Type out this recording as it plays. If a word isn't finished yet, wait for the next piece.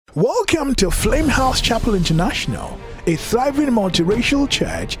Welcome to Flame House Chapel International, a thriving multiracial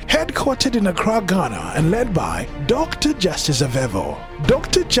church headquartered in Accra, Ghana and led by Dr. Justice Avevo.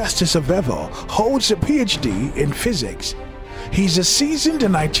 Dr. Justice Avevo holds a PhD in physics. He's a seasoned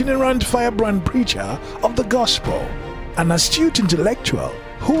and itinerant firebrand preacher of the gospel, an astute intellectual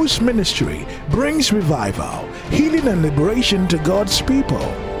whose ministry brings revival, healing and liberation to God's people.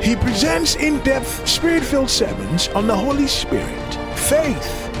 He presents in-depth spirit-filled sermons on the Holy Spirit,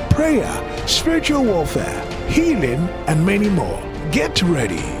 faith, prayer, spiritual warfare, healing, and many more. Get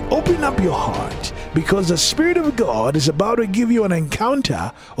ready. Open up your heart because the Spirit of God is about to give you an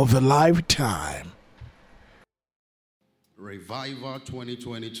encounter of a lifetime. Revival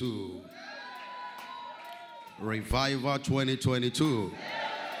 2022. Revival 2022.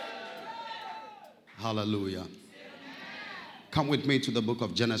 Hallelujah. Come with me to the book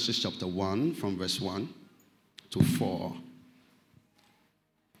of Genesis chapter 1 from verse 1 to 4.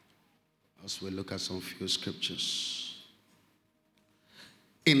 As we look at some few scriptures.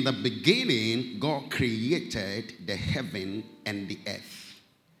 In the beginning, God created the heaven and the earth.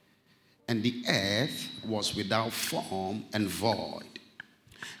 And the earth was without form and void.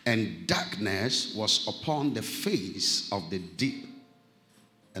 And darkness was upon the face of the deep.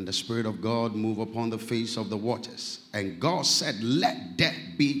 And the Spirit of God moved upon the face of the waters. And God said, "Let there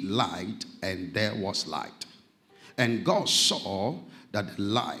be light," and there was light. And God saw that the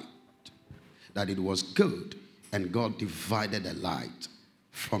light, that it was good, and God divided the light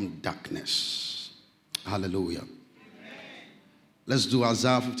from darkness. Hallelujah. Amen. Let's do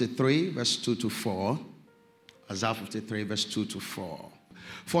Isaiah 53, verse 2 to 4. Isaiah 53, verse 2 to 4.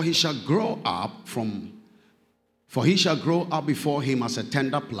 For he shall grow up before him as a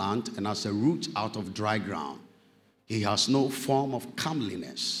tender plant and as a root out of dry ground. He has no form of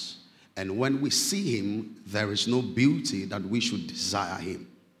comeliness, and when we see him, there is no beauty that we should desire him.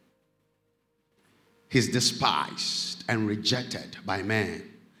 He is despised and rejected by men,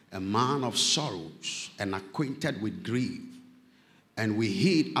 a man of sorrows and acquainted with grief. And we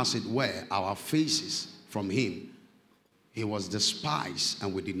hid, as it were, our faces from him. He was despised,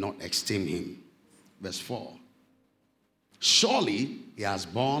 and we did not esteem him. Verse 4. Surely he has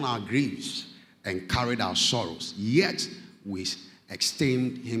borne our griefs and carried our sorrows, yet we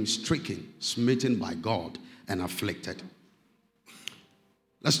esteemed him stricken, smitten by God, and afflicted.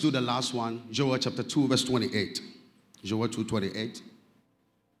 Let's do the last one. Joel chapter 2, verse 28. Joel 2:28.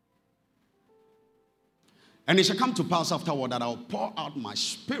 And it shall come to pass afterward that I will pour out my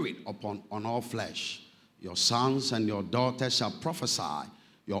spirit on all flesh. Your sons and your daughters shall prophesy.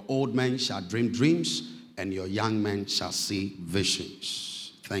 Your old men shall dream dreams, and your young men shall see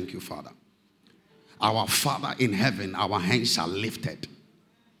visions. Thank you, Father. Our Father in heaven, our hands are lifted.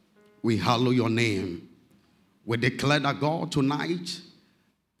 We hallow your name. We declare that, God, tonight,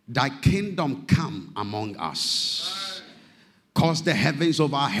 thy kingdom come among us. Cause the heavens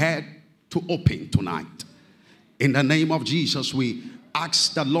of our head to open tonight. In the name of Jesus, we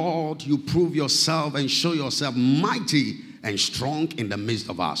ask the Lord, you prove yourself and show yourself mighty and strong in the midst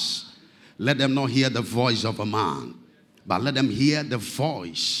of us. Let them not hear the voice of a man, but let them hear the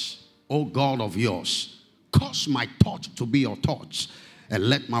voice, O God, of yours. Cause my thought to be your thoughts, and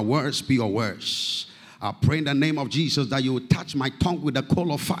let my words be your words. I pray in the name of Jesus that you will touch my tongue with the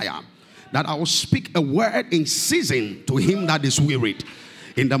coal of fire, that I will speak a word in season to him that is wearied.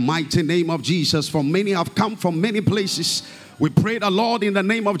 In the mighty name of Jesus, for many have come from many places. We pray the Lord in the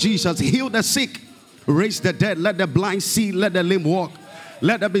name of Jesus, heal the sick, raise the dead, let the blind see, let the lame walk.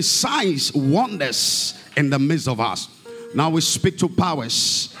 Let there be signs, wonders in the midst of us. Now we speak to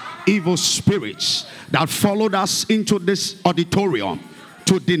powers, evil spirits that followed us into this auditorium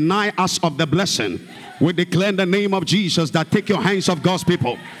to deny us of the blessing. We declare in the name of Jesus that take your hands off God's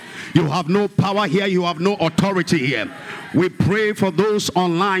people. You have no power here. You have no authority here. We pray for those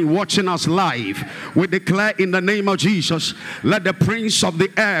online watching us live. We declare in the name of Jesus, let the prince of the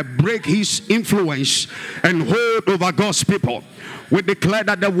air break his influence and hold over God's people. We declare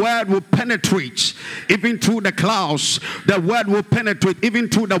that the word will penetrate even through the clouds. The word will penetrate even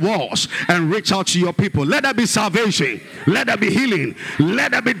through the walls and reach out to your people. Let there be salvation. Let there be healing.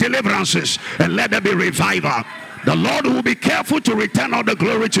 Let there be deliverances. And let there be revival. The Lord will be careful to return all the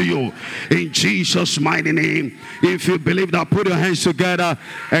glory to you. In Jesus' mighty name. If you believe that, put your hands together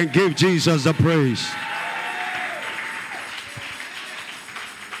and give Jesus the praise.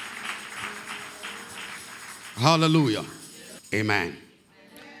 Hallelujah. Amen.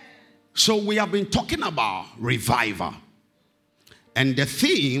 So we have been talking about revival. And the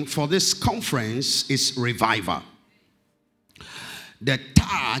theme for this conference is revival. The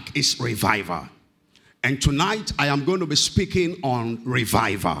tag is revival. And tonight I am going to be speaking on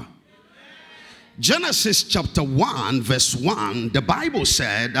revival. Genesis chapter 1 verse 1, the Bible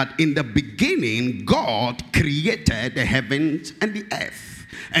said that in the beginning God created the heavens and the earth.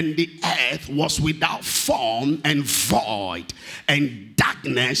 And the earth was without form and void, and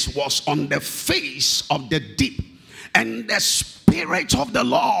darkness was on the face of the deep. And the Spirit of the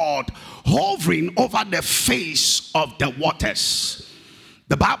Lord hovering over the face of the waters.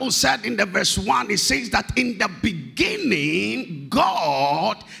 The Bible said in the verse 1, it says that in the beginning,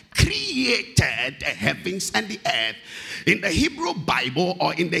 God created the heavens and the earth. In the Hebrew Bible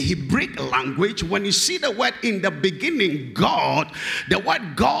or in the Hebrew language, when you see the word in the beginning, God, the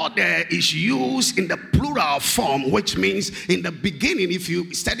word God is used in the plural form, which means in the beginning, if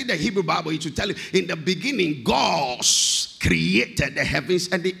you study the Hebrew Bible, it will tell you, in the beginning, God created the heavens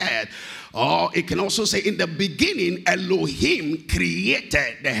and the earth. Or it can also say, in the beginning, Elohim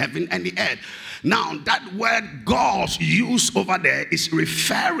created the heaven and the earth. Now, that word God used over there is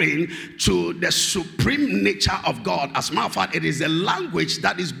referring to the supreme nature of God. As a matter of fact, it is a language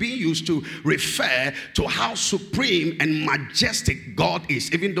that is being used to refer to how supreme and majestic God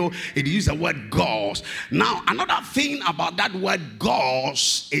is, even though it uses the word God. Now, another thing about that word God,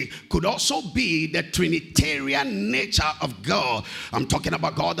 it could also be the Trinitarian nature of God. I'm talking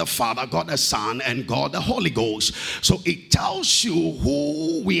about God the Father, God the Son, and God the Holy Ghost. So it tells you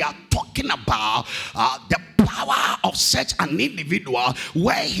who we are talking about. The power of such an individual,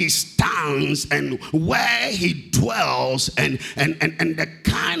 where he stands and where he dwells, and the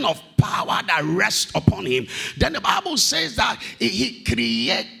kind of power that rests upon him. Then the Bible says that he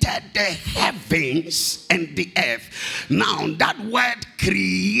created the heavens and the earth. Now that word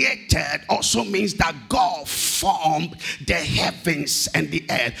created also means that God formed the heavens and the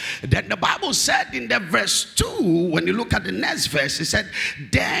earth. Then the Bible said in the verse 2, when you look at the next verse, it said,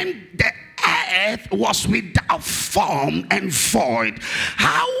 then the earth was without form and void.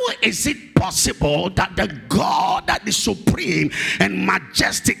 How is it possible that the God that is supreme and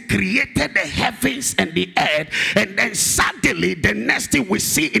majestic created the heavens and the earth, and then suddenly the next thing we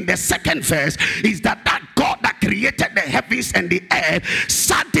see in the second verse is that God that created the heavens and the earth,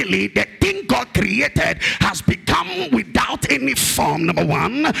 suddenly the thing God created has become without any form, number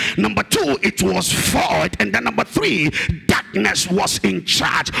one. Number two, it was void. And then number three, darkness was in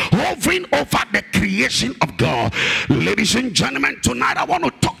charge, hovering over the creation of God. Ladies and gentlemen, tonight I want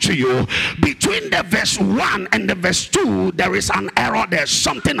to talk to you. Between the verse 1 and the verse 2, there is an error there.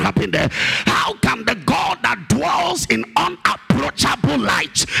 Something happened there. How can the God that dwells in unapproachable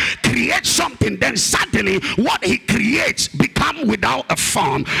light create something, then suddenly what he creates become without a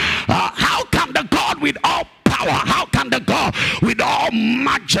form? How can the God with all power, how can the God with all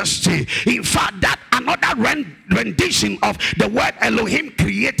majesty, in fact, that another rendition of the word Elohim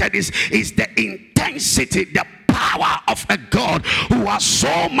created is the intensity, the power of a God who has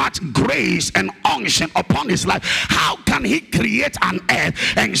so much grace and unction upon his life. How can he create an earth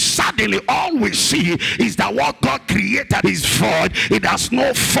and suddenly all we see is that what God created is void, it has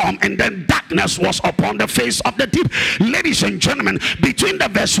no form, and then darkness was upon the face of the deep? Ladies and gentlemen, between the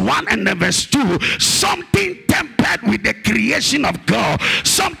verse 1 and the verse 2, something tempered with the creation of God,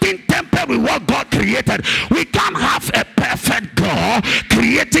 something tempered with what God created. We can't have a perfect God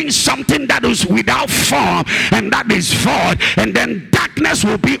creating something that is without form and that is void, and then darkness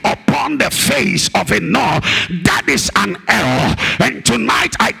will be upon the face of it. No, that is an error. And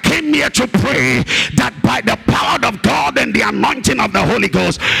tonight I came here to pray that by the power of God and the anointing of the Holy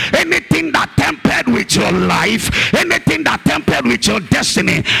Ghost, anything that tempered with your life, anything that tempered with your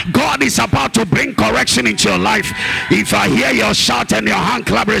destiny, God is about to bring correction into your life. If I hear your shout and your hand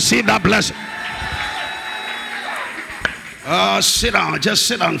clap, receive that blessing. Sit down. Just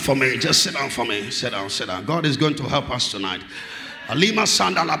sit down for me. Just sit down for me. Sit down. Sit down. God is going to help us tonight. Alima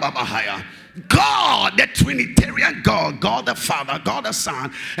Sandala Babahaya. God, the Trinitarian God, God the Father, God the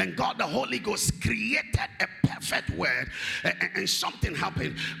Son, and God the Holy Ghost created a perfect word, and something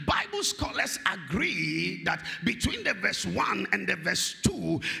happened. Bible scholars agree that between the verse 1 and the verse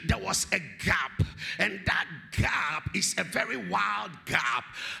 2, there was a gap, and that gap is a very wild gap.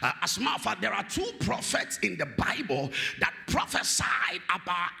 As a matter of fact, there are two prophets in the Bible that prophesied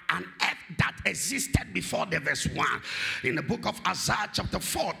about an earth that existed before the verse 1. In the book of Isaiah chapter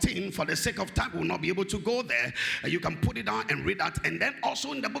 14, for the sake of time, we will not be able to go there. You can put it down and read that. And then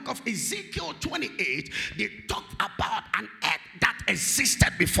also in the book of Ezekiel 28, they talked about an earth that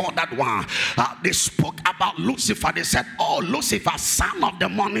existed before that one. They spoke about Lucifer. They said, oh, Lucifer, son of the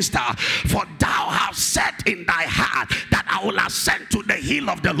morning star, for thou hast said in thy heart that I will ascend to the hill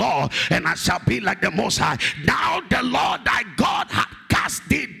of the Lord, and I shall be like the Most High. Now the Lord thy God hath cast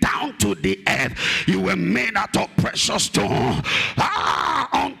thee down to the earth. You were made out of precious stone.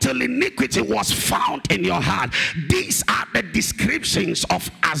 Until iniquity was found in your heart. These are the descriptions of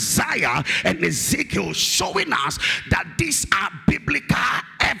Isaiah and Ezekiel, showing us that these are biblical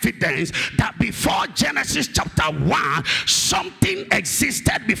evidence that before Genesis chapter 1, something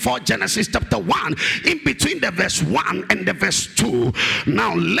existed before Genesis chapter 1, in between the verse 1 and the verse 2.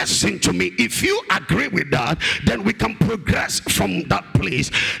 Now listen to me. If you agree with that, then we can progress from that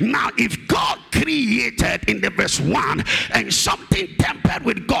place. Now, if God created in the verse 1 and something tempered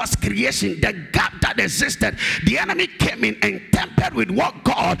with God's creation, the gap that existed, the enemy came in and tempered with what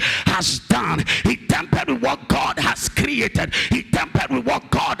God has done. He tempered with what God has created. He tempered with what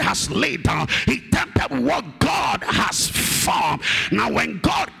God has laid down. He tempered with what God has formed. Now, when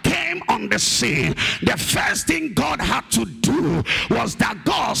God came on the scene, the first thing God had to do was that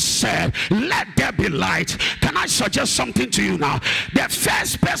God said, let there be light. Can I suggest something to you now? The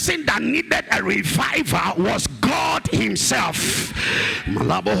first person that needed a revival was God himself.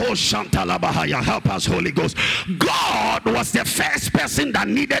 Help us, Holy Ghost. God was the first person that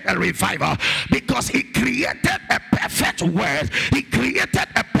needed a revival because he created a perfect world. He created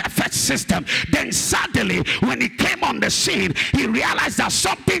a perfect system. Then suddenly, when he came on the scene, he realized that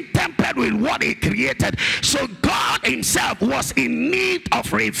something tempered with what he created. So God himself was in need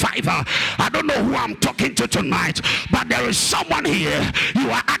of revival. I don't know who I'm talking to tonight, but there is someone here. You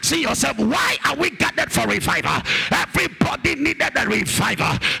are asking yourself, why are we gathered for revival? Everybody needed a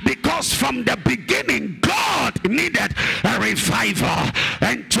revival because from the beginning God needed a revival.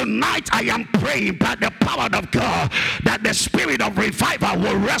 And tonight I am praying by the power of God that the spirit of revival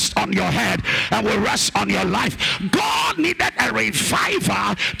will rest on your head and will rest on your life. God needed a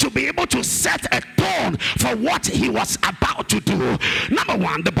revival to be able to set a tone for what he was about to do. Number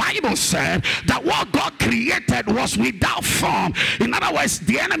one, the Bible said that what God created was without form. In other words,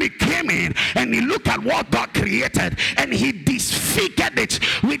 the enemy came in and he looked at what God created and he disfigured it.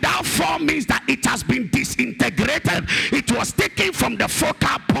 Without form means that it has been disintegrated. It was taken from the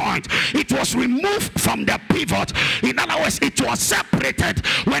focal point. It was removed from the pivot. In other words, it was separated.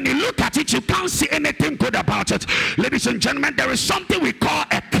 When you look at it, you can't see anything good about it. Ladies and gentlemen, there is something we call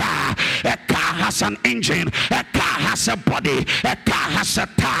a car. A car has an engine. A car has a body. A car has a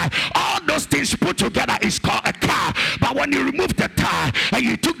tire. All those things put together is called a car. But when you remove the tire and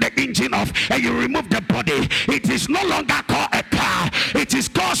you took the engine off and you remove the body, it is no longer called a car. It is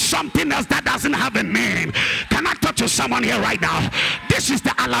called something else that doesn't have a name. Can I talk to someone here right now? This is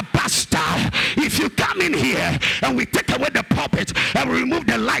the alabaster. If you come in here and we take away the pulpit and we remove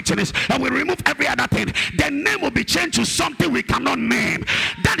the lightness and we remove every other thing, the name will be changed to something we cannot name.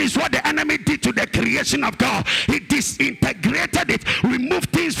 That is what the enemy did to the creation of God. He disintegrated it,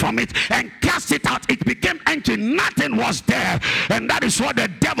 removed things from it and cast it out. It became empty. Nothing was there. And that is what the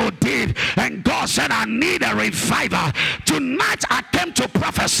devil did. And God said, I need a revival. Tonight I came to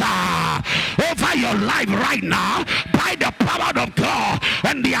prophesy over your life right now by the power of God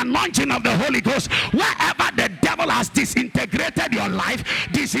and the anointing of the Holy Ghost. Wherever the devil has disintegrated your life,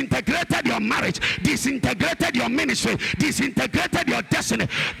 disintegrated your marriage, disintegrated your ministry, disintegrated your destiny,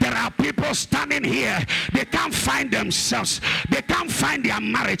 there are people standing here. They can't find themselves. They can't find their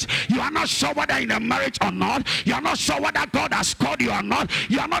marriage. You are not sure whether in a marriage or not. You are not sure whether God has called you or not.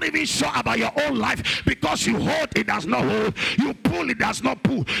 You are not even sure about your own life because you hold, it does not hold. You pull, it does not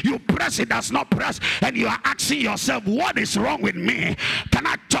pull. You press, it does not press. And you are asking yourself, what is wrong with me? Can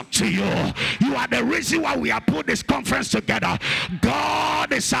I talk to you? You are the reason why we have put this conference together.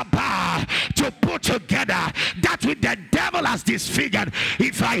 God is about to put together that which the devil has disfigured.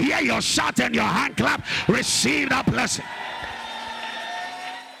 If I hear your shout and your hand clap, receive that blessing.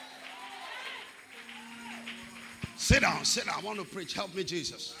 Sit down, sit down. I want to preach. Help me,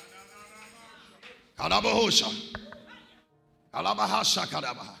 Jesus. Kalabahosha. Kalabahasha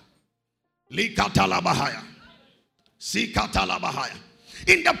kalabaha. Likatalabahaya. Sikatalabahaya.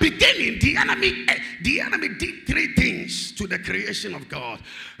 In the beginning, the enemy did three things to the creation of God.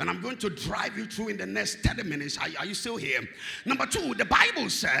 And I'm going to drive you through in the next 30 minutes. Are you still here? Number two, the Bible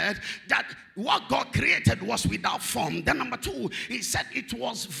said that what God created was without form. Then number two, he said it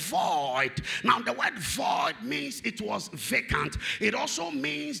was void. Now the word void means it was vacant. It also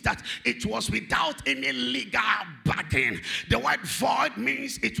means that it was without any legal backing. The word void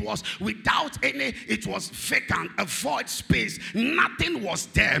means it was without any, it was vacant, a void space. Nothing was was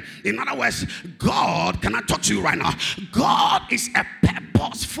there. In other words, God, can I talk to you right now? God is a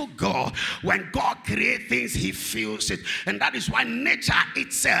purposeful God. When God creates things, he feels it. And that is why nature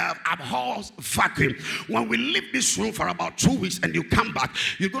itself abhors vacuum. When we leave this room for about 2 weeks and you come back,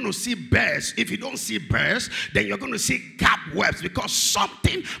 you're going to see birds. If you don't see birds, then you're going to see cobwebs, because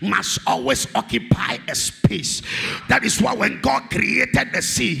something must always occupy a space. That is why when God created the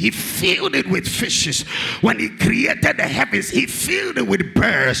sea, he filled it with fishes. When he created the heavens, he filled it with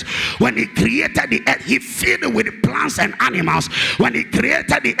birds. When he created the earth, he filled it with plants and animals. When he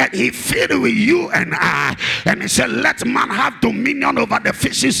created the earth, he filled it with you and I. And he said, let man have dominion over the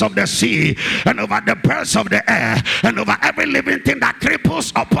fishes of the sea, and over the birds of the air, and over every living thing that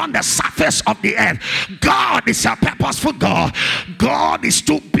cripples upon the surface of the earth. God is a purposeful God. God is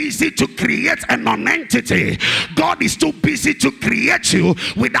too busy to create a non-entity. God is too busy to create you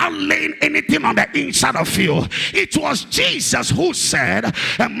without laying anything on the inside of you. It was Jesus who said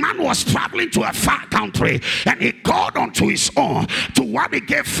a man was traveling to a far country, and he called unto his own. To one he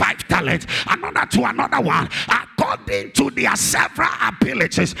gave 5 talents, another to another one, according to their several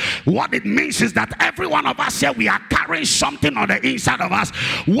abilities. What it means is that every one of us here, we are carrying something on the inside of us.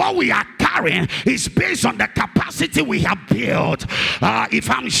 What we are carrying is based on the capacity we have built. If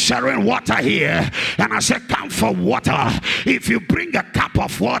I'm sharing water here and I say come for water, if you bring a cup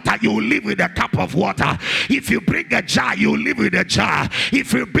of water, you will live with a cup of water. If you bring a jar, you will live with a jar.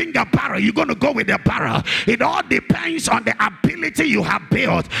 If you bring a barrel, you're going to go with a barrel. It all depends on the ability you have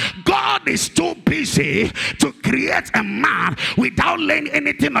built. God is too busy to create a man without laying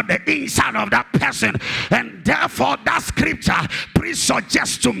anything on the inside of that person. And therefore that scripture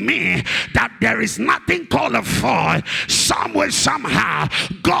suggests to me that there is nothing called a void. Somewhere, somehow,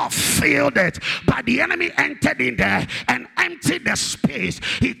 God filled it, but the enemy entered in there and emptied the space.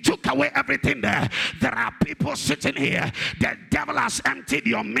 He took away everything there. There are people sitting here. The devil has emptied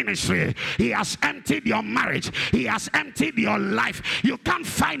your ministry. He has emptied your marriage. He has emptied your life. You can't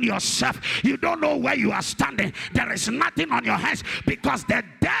find yourself. You don't know where you are standing. There is nothing on your hands because the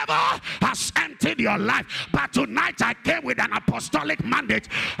devil has emptied your life. But tonight I came with an apostolic mandate.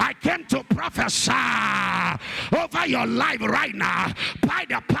 I came to prophesy over your life right now by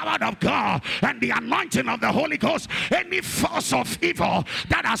the power of God and the anointing of the Holy Ghost. Any force of evil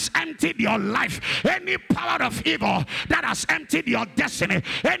that has emptied your life, any power of evil that has emptied your destiny,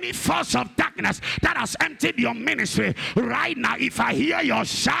 any force of darkness that has emptied your ministry, right now, if I hear your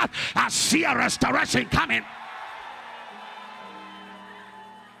shout, I see a restoration coming.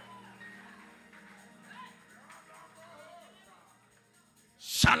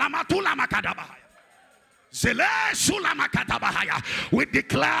 Salamatula Makadabahaya. We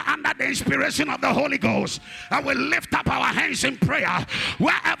declare under the inspiration of the Holy Ghost, I will lift up our hands in prayer.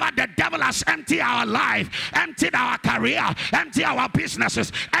 Wherever the devil has emptied our life, emptied our career, emptied our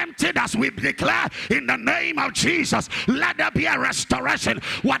businesses, emptied us, we declare in the name of Jesus, let there be a restoration.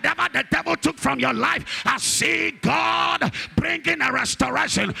 Whatever the devil took from your life, I see God bringing a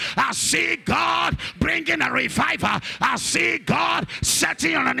restoration. I see God bringing a revival. I see God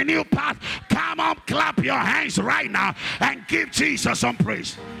setting you on a new path. Come on, clap your hands right now and give Jesus some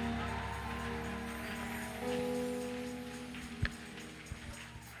praise.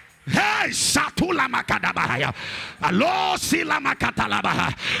 Hey, Satula Makadabahaya. Alo Sila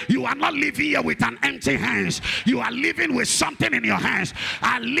Makatalabaha. You are not living here with an empty hands. You are living with something in your hands.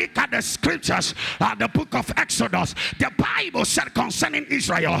 I look at the scriptures, the book of Exodus. The Bible said concerning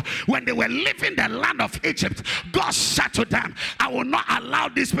Israel, when they were leaving the land of Egypt, God said to them, I will not allow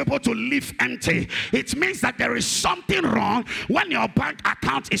these people to live empty. It means that there is something wrong when your bank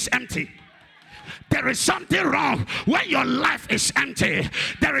account is empty. There is something wrong when your life is empty.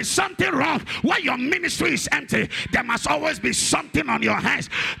 There is something wrong when your ministry is empty. There must always be something on your hands.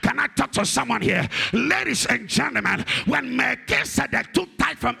 Can I talk to someone here? Ladies and gentlemen, when Melchizedek took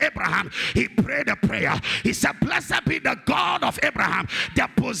tithe from Abraham, he prayed a prayer. He said, blessed be the God of Abraham, the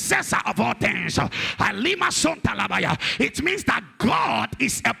possessor of all things. It means that God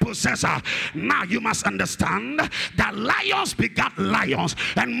is a possessor. Now you must understand that lions begat lions,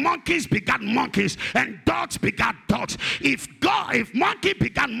 and monkeys begat monkeys, and dogs begat dogs. If monkey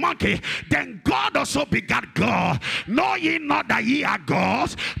begat monkey, then God also begat God. Know ye not that ye are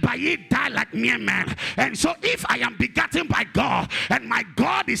gods, but ye die like mere men. And so if I am begotten by God, and my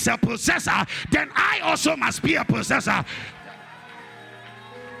God is a possessor, then I also must be a possessor.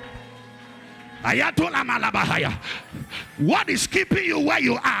 What is keeping you where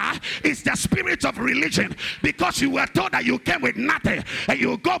you are is the spirit of religion, because you were told that you came with nothing and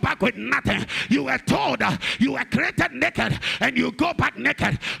you go back with nothing. You were told you were created naked and you go back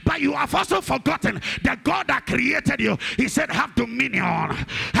naked, but you have also forgotten that God that created you, he said, have dominion,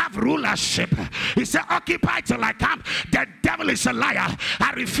 have rulership. He said, occupy till I come. The devil is a liar.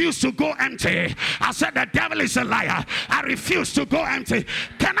 I refuse to go empty. I said, the devil is a liar. I refuse to go empty.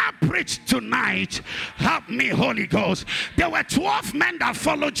 Can I preach tonight? Help me, Holy Ghost. There were 12 men that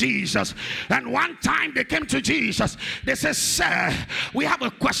followed Jesus, and one time they came to Jesus. They said, sir, we have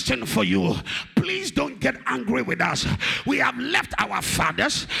a question for you. Please don't get angry with us. We have left our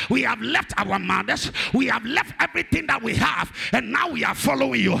fathers, we have left our mothers, we have left everything that we have, and now we are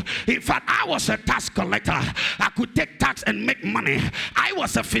following you. In fact, I was a tax collector. I could take tax and make money. I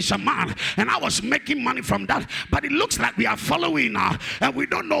was a fisherman and I was making money from that, but it looks like we are following now, and we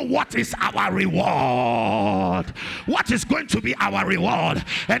don't know what is our reward. What is going to be our reward?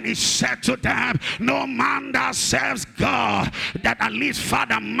 And he said to them, no man that serves God, that at least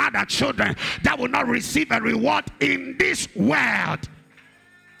father, mother, children, that will not receive a reward in this world.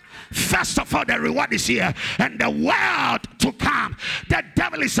 First of all, the reward is here, and the world to come. The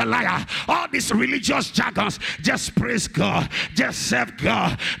devil is a liar. All these religious jargons, just praise God, just serve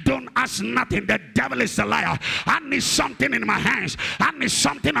God, don't ask nothing. The devil is a liar. I need something in my hands, I need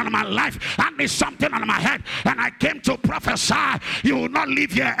something on my life, I need something on my head, and I came to prophesy. You will not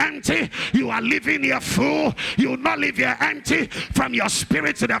live here empty. You are living here full. You will not live here empty, from your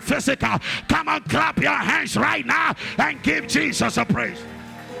spirit to the physical. Come on, clap your hands right now and give Jesus a praise.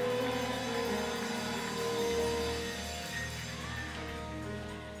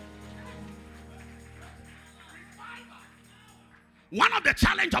 One of the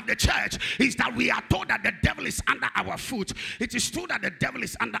challenge of the church is that we are told that the devil is under our foot. It is true that the devil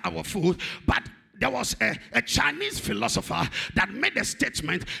is under our foot, but there was a Chinese philosopher that made a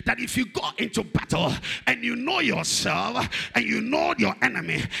statement that if you go into battle and you know yourself and you know your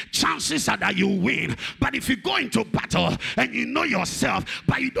enemy, chances are that you win. But if you go into battle and you know yourself,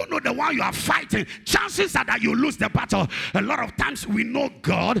 but you don't know the one you are fighting, chances are that you lose the battle. A lot of times we know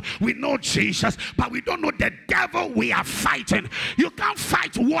God, we know Jesus, but we don't know the devil we are fighting. You can't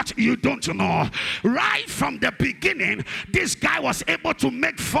fight what you don't know. Right from the beginning, this guy was able to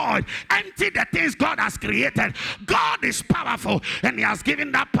make void, empty the things God has created. God is powerful, and he has given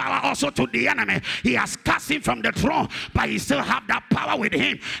that power also to the enemy. He has cast him from the throne, but he still have that power with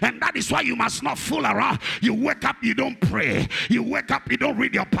him. And that is why you must not fool around. You wake up, you don't pray. You wake up, you don't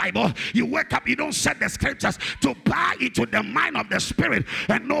read your Bible. You wake up, you don't set the scriptures to buy into the mind of the spirit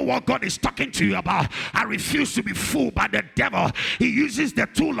and know what God is talking to you about. I refuse to be fooled by the devil. He uses the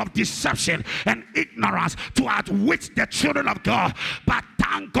tool of deception and ignorance to outwit the children of God. But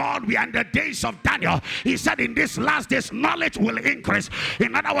thank God we are in the days of Daniel. He said in this last days knowledge will increase.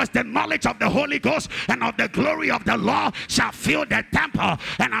 In other words, the knowledge of the Holy Ghost and of the glory of the Lord shall fill the temple.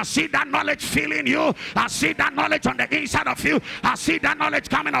 And I see that knowledge filling you. I see that knowledge on the inside of you. I see that knowledge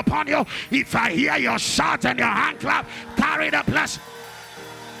coming upon you. If I hear your shout and your hand clap, carry the blessing.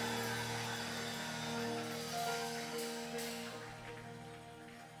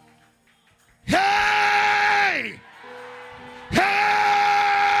 Hey!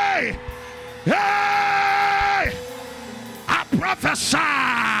 Hey! Hey! I prophesy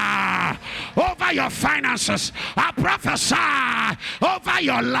over your finances. I prophesy over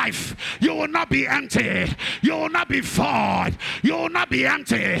your life. You will not be empty. You will not be void. You will not be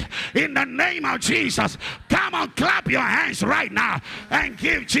empty. In the name of Jesus, come on, clap your hands right now and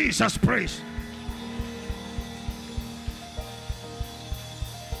give Jesus praise.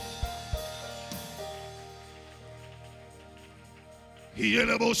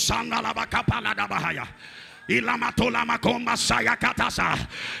 Ilamatola makomba saya katasa.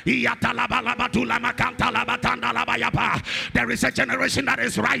 Iyatalabalabatula makantalabatanda labayapa. There is a generation that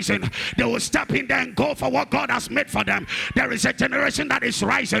is rising. They will step in there and go for what God has made for them. There is a generation that is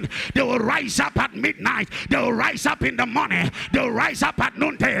rising. They will rise up at midnight. They will rise up in the morning. They will rise up at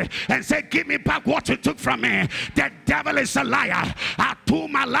noonday and say, give me back what you took from me. The devil is a liar. The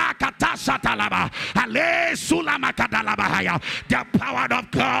power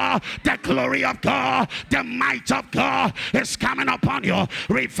of God, the glory of God, the might of God is coming upon you.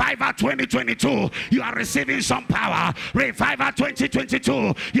 Revival 2022, you are receiving some power. Revival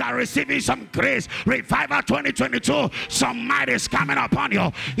 2022, you are receiving some grace. Revival 2022, some might is coming upon you.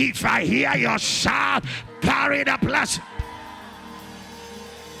 If I hear your shout, carry the blessing.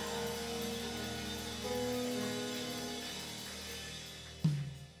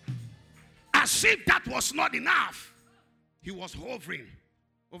 As if that was not enough, he was hovering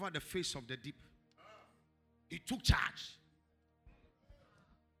over the face of the deep. He took charge.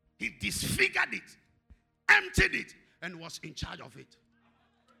 He disfigured it, emptied it, and was in charge of it.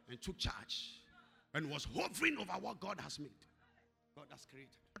 And took charge. And was hovering over what God has made. God has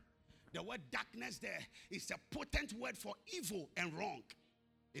created. The word darkness there is a potent word for evil and wrong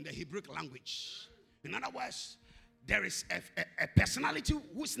in the Hebrew language. In other words, there is a personality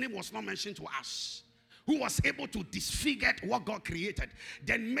whose name was not mentioned to us, who was able to disfigure what God created,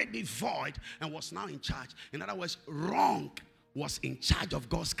 then made it void and was now in charge. In other words, wrong was in charge of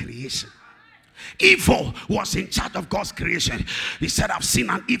God's creation. Evil was in charge of God's creation. He said, I've seen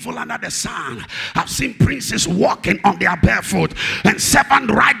an evil under the sun. I've seen princes walking on their barefoot and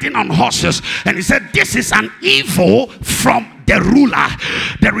servants riding on horses. And he said, this is an evil from the ruler.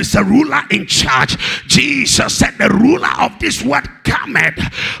 There is a ruler in charge. Jesus said, the ruler of this world cometh,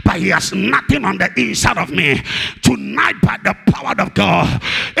 but he has nothing on the inside of me. Tonight, by the power of God,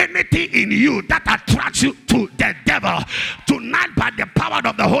 anything in you that attracts you to the devil, tonight by the power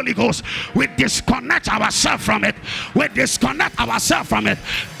of the Holy Ghost, we disconnect ourselves from it. We disconnect ourselves from it.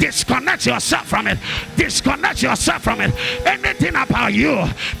 Disconnect yourself from it. Disconnect yourself from it. Anything about you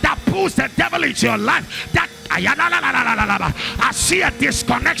that pulls the devil into your life, that I see a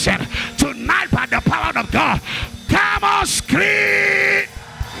disconnection tonight by the power of God. Come on, scream.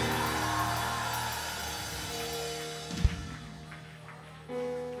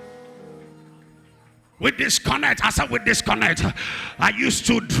 We disconnect. I said we disconnect. I used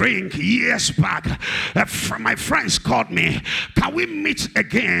to drink years back. My friends called me. Can we meet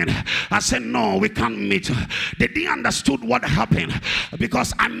again? I said no, we can't meet. They didn't understood what happened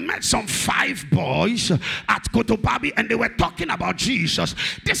because I met some 5 boys at Kotobabi and they were talking about Jesus.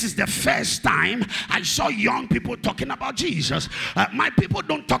 This is the first time I saw young people talking about Jesus. My people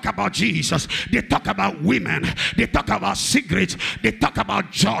don't talk about Jesus. They talk about women. They talk about cigarettes. They talk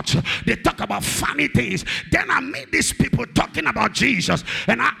about church. They talk about funny things. Then I meet these people talking about Jesus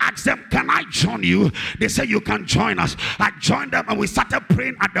and I asked them, can I join you? They said, you can join us. I joined them and we started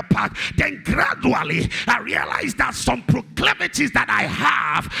praying at the park. Then gradually I realized that some proclivities that I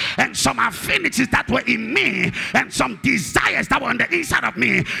have and some affinities that were in me and some desires that were on the inside of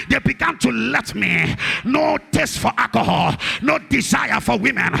me, they began to let me. No taste for alcohol, no desire for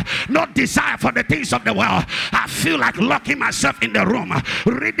women, no desire for the things of the world. I feel like locking myself in the room,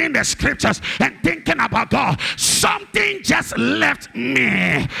 reading the scriptures and thinking about God. Something just left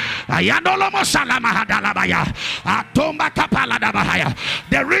me.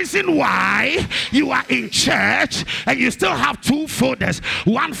 The reason why you are in church and you still have 2 folders,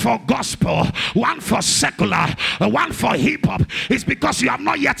 one for gospel, one for secular, one for hip-hop, is because you have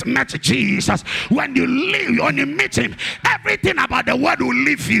not yet met Jesus. When you meet him, everything about the world will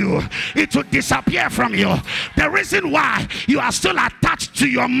leave you. It will disappear from you. The reason why you are still attached to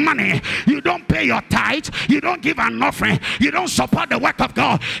your money, you don't pay your tithe, you don't give an offering, you don't support the work of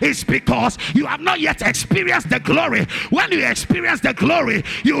God, is because you have not yet experienced the glory. When you experience the glory,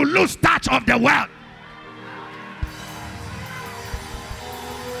 you lose touch of the world.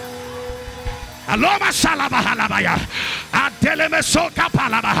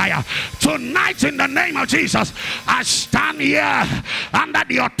 Tonight, in the name of Jesus, I stand here under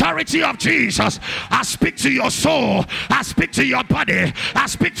the authority of Jesus. I speak to your soul, I speak to your body, I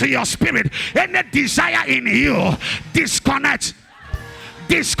speak to your spirit. Any desire in you, disconnect,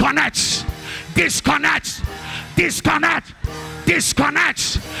 disconnect, disconnect, disconnect,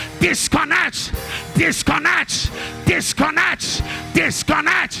 disconnect, disconnect, disconnect, disconnect,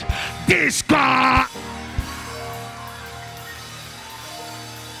 disconnect, disconnect.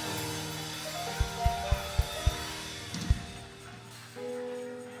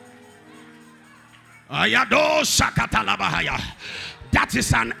 That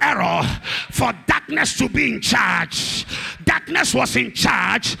is an error for darkness to be in charge. Darkness was in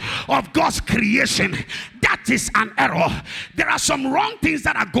charge of God's creation. That is an error. There are some wrong things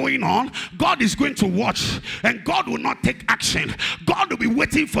that are going on. God is going to watch and God will not take action. God will be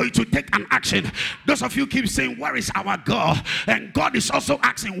waiting for you to take an action. Those of you keep saying, where is our God? And God is also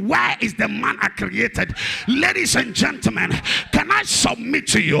asking, where is the man I created? Ladies and gentlemen, can I submit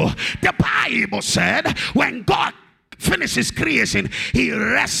to you? The Bible said when God finished his creation, he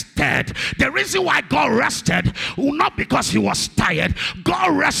rested. The reason why God rested, not because he was tired.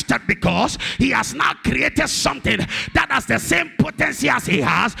 God rested because he has now created something that has the same potency as he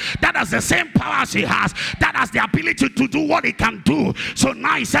has, that has the same power as he has, that has the ability to do what he can do. So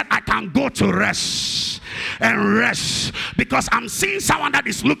now he said, I can go to rest. and rest, because I'm seeing someone that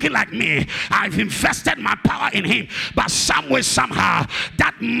is looking like me. I've invested my power in him, but some way, somehow,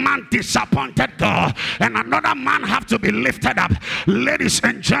 that man disappointed God, and another man have to be lifted up. Ladies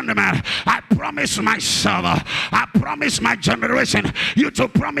and gentlemen, I promise myself, I promise my generation, you to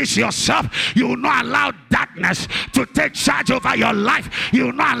promise yourself, you will not allow darkness to take charge over your life. You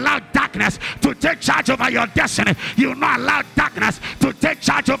will not allow darkness to take charge over your destiny. You will not allow darkness to take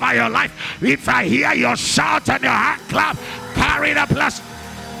charge over your life. If I hear your shout and your hand clap, carry the blessing.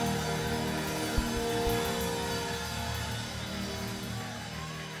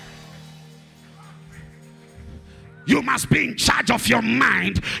 You must be in charge of your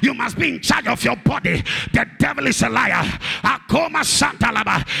mind. You must be in charge of your body. The devil is a liar.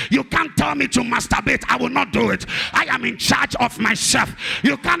 You can't tell me to masturbate. I will not do it. I am in charge of myself.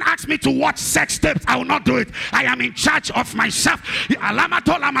 You can't ask me to watch sex tapes. I will not do it. I am in charge of myself. You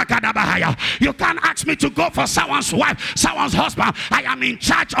can't ask me to go for someone's wife, someone's husband. I am in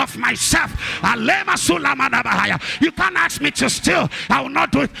charge of myself. You can't ask me to steal. I will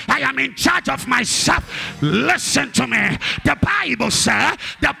not do it. I am in charge of myself. Listen to me. The Bible says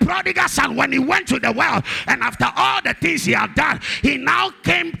the prodigal son, when he went to the well, and after all the things he had done, he now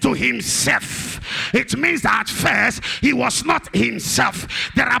came to himself. It means that at first he was not himself.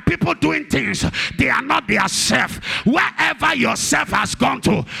 There are people doing things, they are not their self. Wherever your self has gone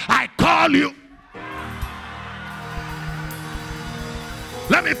to, I call you.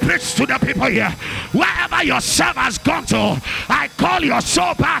 Let me preach to the people here. Wherever yourself has gone to, I call your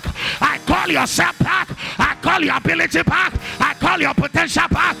soul back. I call yourself back. I call your ability back. I call your potential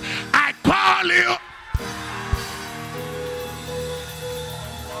back. I call you.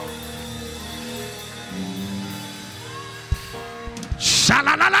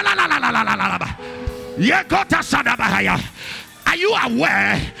 Are you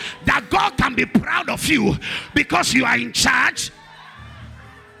aware that God can be proud of you because you are in charge?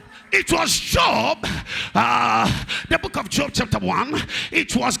 It was Job, the book of Job chapter 1.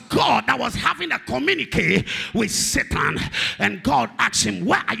 It was God that was having a communique with Satan. And God asked him,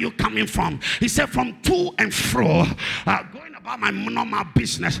 where are you coming from? He said, from to and fro, going about my normal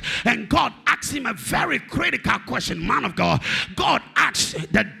business. And God asked him a very critical question, man of God. God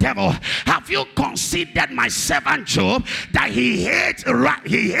asked the devil, have you considered my servant Job, that he hates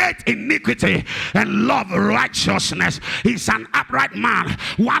iniquity and love righteousness? He's an upright man,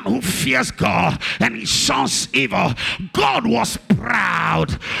 one who fears God and he shuns evil. God was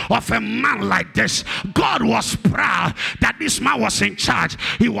proud of a man like this. God was proud that this man was in charge.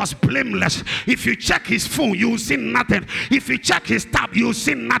 He was blameless. If you check his phone, you will see nothing. If you check his tab, you will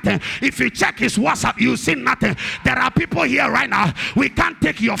see nothing. If you check his WhatsApp, you will see nothing. There are people here right now, we can't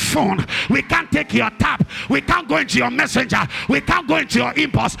take your phone, we can't take your tab, we can't go into your messenger, we can't go into your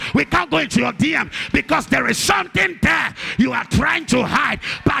inbox, we can't go into your DM, because there is something there you are trying to hide.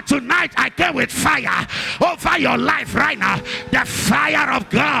 But tonight I came with fire over your life right now. The fire of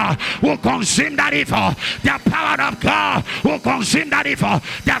God will consume that evil. The power of God will consume that evil.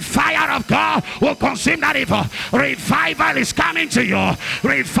 The fire of God will consume that evil. Revival is coming to you.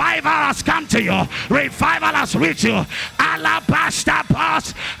 Revival has come to you. Revival has reached you. Alabaster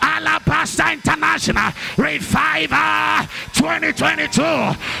Boss, Alabaster International Revival 2022.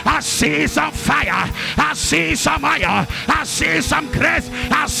 I see some fire. I see some oil. I see some grace.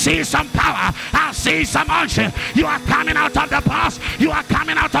 I see some power. I see some unction. You are coming out of the boss. You are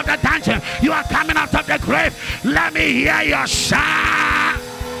coming out of the dungeon. You are coming out of the grave. Let me hear your shout.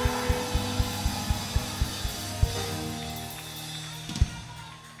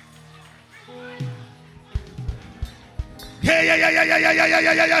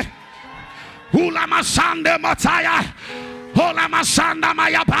 Yeah. Hula masande mataya. Hula masanda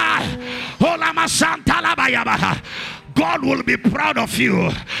mayaba. Hula masanta labayaba. God will be proud of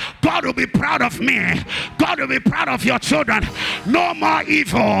you. God will be proud of me. God will be proud of your children. No more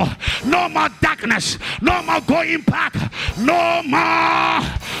evil. No more darkness. No more going back. No more.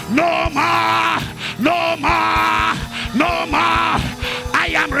 No more. No more. No more.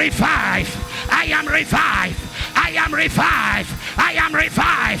 I am revived. I am revived. I am revived. I am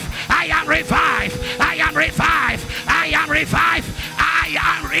revived. I am revived. I am revived. I am revived. I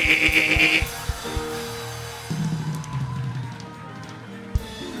am revived.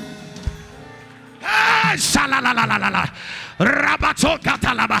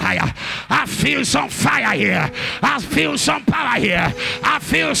 I feel some fire here. I feel some power here. I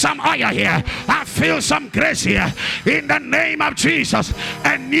feel some oil here. I feel some grace here. In the name of Jesus,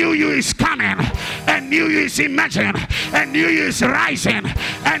 a new you is coming. A new you is emerging. A new you is rising.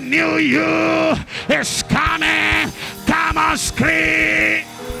 A new you is coming. Come on, scream.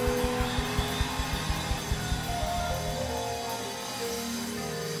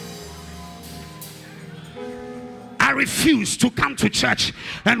 refuse to come to church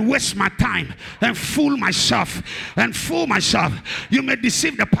and waste my time and fool myself. You may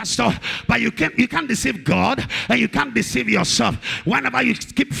deceive the pastor, but you can't deceive God, and you can't deceive yourself. Whenever you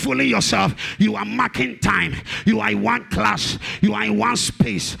keep fooling yourself, you are marking time. You are in one class, you are in one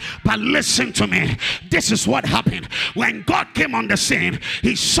space. But listen to me, this is what happened. When God came on the scene,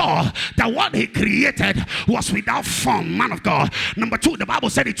 he saw that what he created was without form, man of God. Number 2, the Bible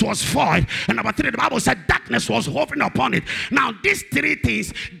said it was void. And number 3, the Bible said darkness was hovering upon it. Now these 3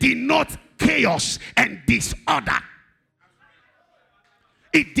 things denote chaos and disorder.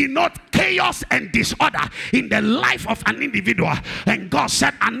 It denotes chaos and disorder in the life of an individual. And God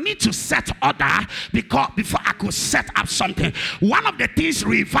said, I need to set order before I could set up something. One of the things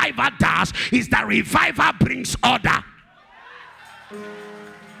revival does is that revival brings order.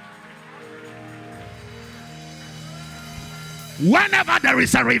 Whenever there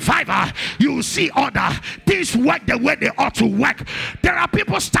is a revival, you will see order. Things work the way they ought to work. There are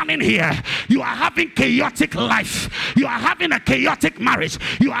people standing here. You are having chaotic life. You are having a chaotic marriage.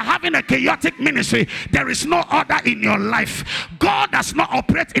 You are having a chaotic ministry. There is no order in your life. God does not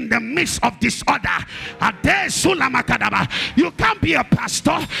operate in the midst of disorder. You can't be a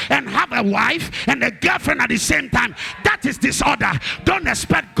pastor and have a wife and a girlfriend at the same time. That is disorder. Don't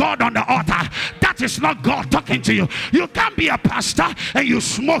expect God on the altar. That is not God talking to you. You can't be a pastor and you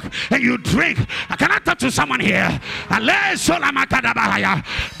smoke and you drink. Can I talk to someone here? The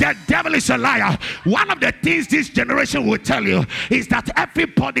devil is a liar. One of the things this generation will tell you is that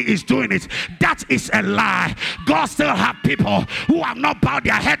everybody is doing it. That is a lie. God still have people who have not bowed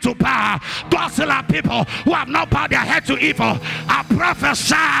their head to power. God still have people who have not bowed their head to evil. I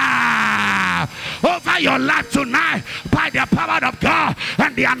prophesy over your life tonight by the power of God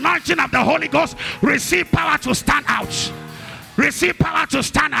and the anointing of the Holy Ghost. Receive power to stand out. Receive power to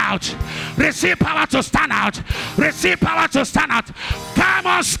stand out. Receive power to stand out. Receive power to stand out. Come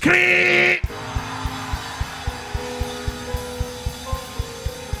on, scream.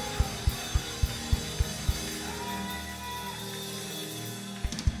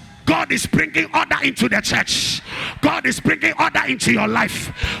 God is bringing order into the church. God is bringing order into your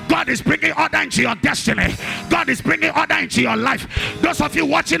life. God is bringing order into your destiny. God is bringing order into your life. Those of you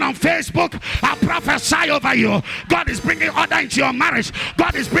watching on Facebook, I prophesy over you. God is bringing order into your marriage.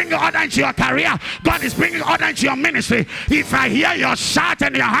 God is bringing order into your career. God is bringing order into your ministry. If I hear your shout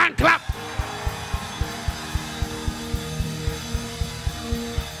and your hand clap,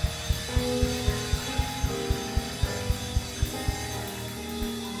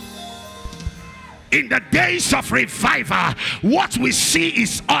 in the days of revival, what we see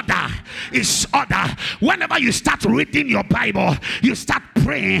is order. Is order. Whenever you start reading your Bible, you start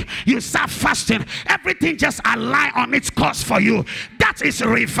praying, you start fasting, everything just align on its course for you. That is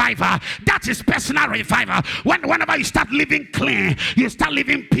revival. That is personal revival. Whenever you start living clean, you start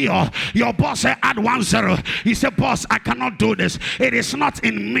living pure. Your boss say add 10. He said, boss, I cannot do this. It is not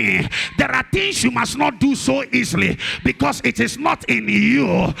in me. There are things you must not do so easily because it is not in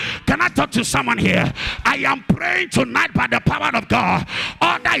you. Can I talk to someone here? I am praying tonight by the power of God.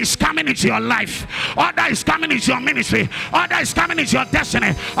 Order is coming into your life. Order is coming into your ministry. Order is coming into your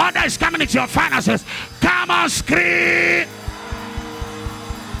destiny. Order is coming into your finances. Come on, scream.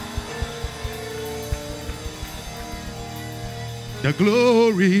 The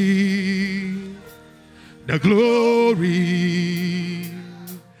glory, the glory,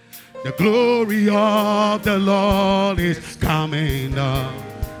 the glory of the Lord is coming down.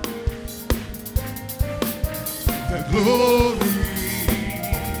 The glory,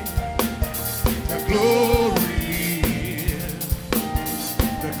 the glory,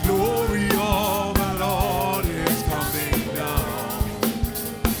 the glory of the Lord is coming down.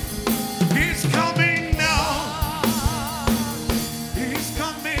 He's coming down. He's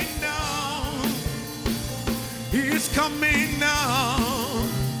coming down. He's coming down.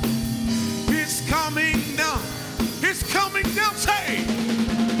 He's coming down. He's coming down. Say,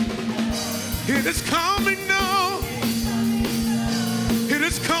 it is coming down. It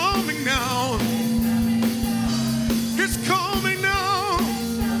is coming down. It's coming down.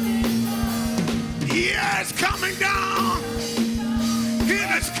 Yeah, it's coming down. It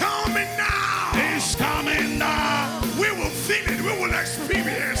is coming down. It's coming down. We will feel it. We will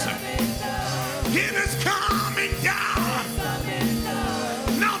experience it. It is coming down.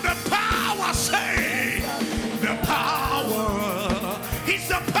 Now the power, say, the power. It's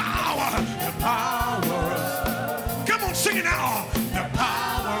the power. The power. Come on, sing it now.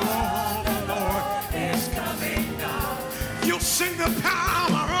 Sing the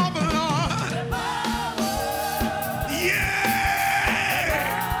power of the Lord. Yeah.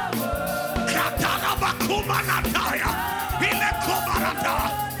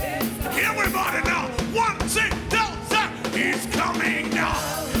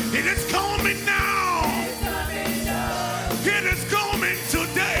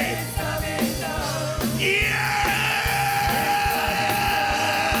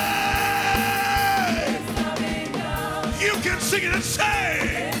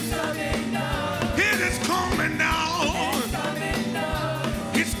 say, it is coming down.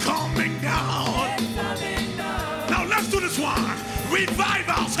 It's coming down. Now let's do this one.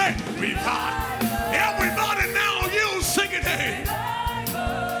 Revival. Say, revive. Everybody now, you sing it. Hey.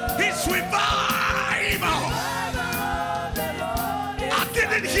 It's revival. I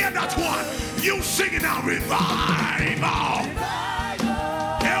didn't hear that one. You sing it now. Revival.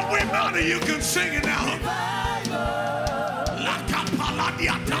 Everybody, you can sing it now.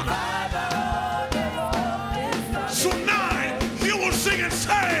 Tonight, you will sing and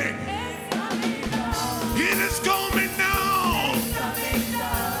say, it is coming now.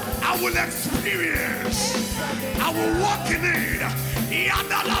 I will experience. I will walk in it.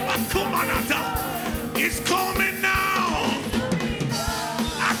 It's coming now.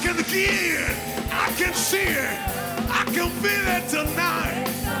 I can hear it. I can see it. I can feel it tonight.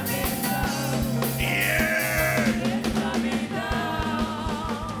 Yeah.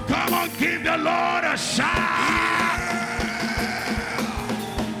 Come on, give the Lord a shout.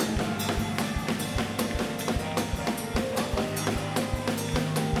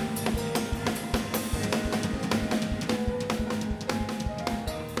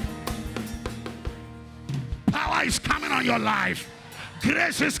 Power is coming on your life.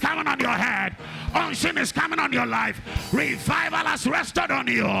 Grace is coming on your head. Unction is coming on your life. Revival has rested on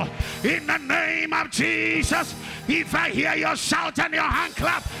you. In the name of Jesus. If I hear your shout and your hand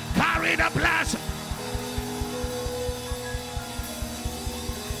clap, carry the blessing.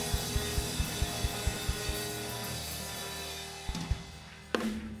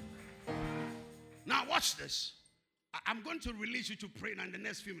 Now watch this. I'm going to release you to pray now in the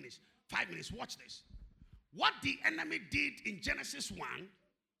next few minutes. 5 minutes. Watch this. What the enemy did in Genesis 1,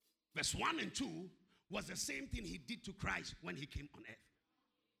 verse 1 and 2, was the same thing he did to Christ when he came on earth.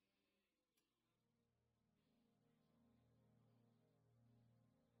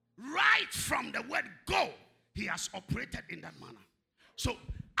 Right from the word go, he has operated in that manner. So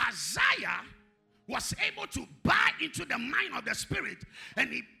Isaiah was able to buy into the mind of the Spirit, and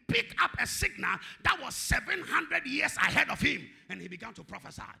he picked up a signal that was 700 years ahead of him, and he began to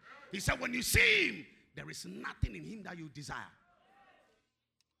prophesy. He said, when you see him, there is nothing in him that you desire.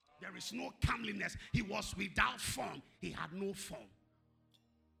 There is no comeliness. He was without form. He had no form.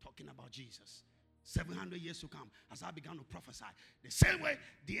 Talking about Jesus. 700 years to come, as I began to prophesy. The same way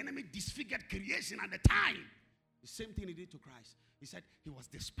the enemy disfigured creation at the time. The same thing he did to Christ. He said he was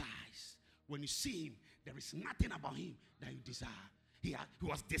despised. When you see him, there is nothing about him that you desire. He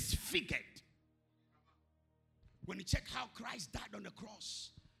was disfigured. When you check how Christ died on the cross,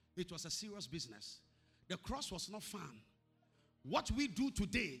 it was a serious business. The cross was not fun. What we do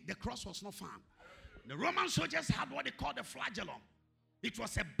today, the cross was not fun. The Roman soldiers had what they called the flagellum. It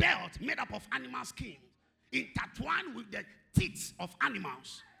was a belt made up of animal skin, intertwined with the teeth of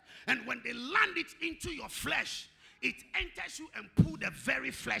animals. And when they land it into your flesh, it enters you and pulls the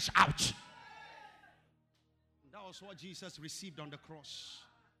very flesh out. That was what Jesus received on the cross.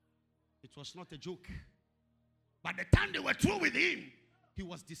 It was not a joke. By the time they were through with him, he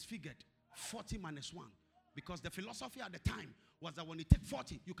was disfigured. 40 minus 1. Because the philosophy at the time was that when you take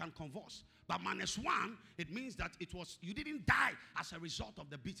 40, you can converse. But minus 1, it means that you didn't die as a result of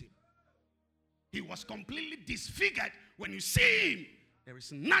the beating. He was completely disfigured. When you see him, there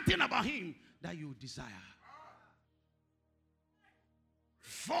is nothing about him that you desire.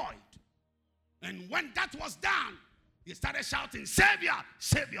 Void. And when that was done, he started shouting, Savior,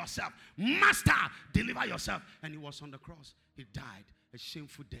 save yourself. Master, deliver yourself. And he was on the cross. He died a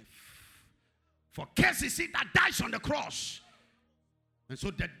shameful death. For curse is it that dies on the cross. And so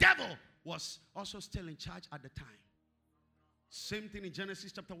the devil was also still in charge at the time. Same thing in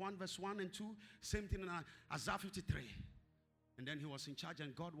Genesis chapter 1, verse 1 and 2. Same thing in Isaiah 53. And then he was in charge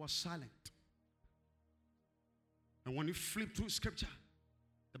and God was silent. And when you flip through scripture,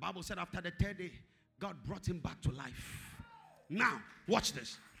 the Bible said after the third day, God brought him back to life. Now, watch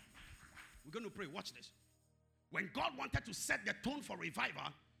this. We're going to pray. Watch this. When God wanted to set the tone for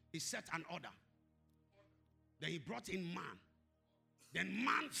revival, he set an order. Then he brought in man. Then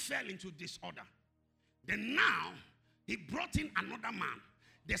man fell into disorder. Then now, he brought in another man.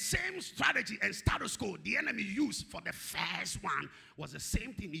 The same strategy and status quo the enemy used for the first one was the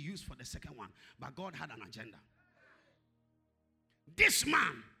same thing he used for the second one. But God had an agenda. This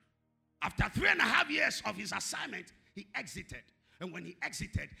man, after 3.5 years of his assignment, he exited. And when he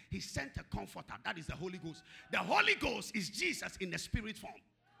exited, he sent a comforter. That is the Holy Ghost. The Holy Ghost is Jesus in the spirit form.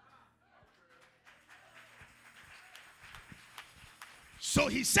 So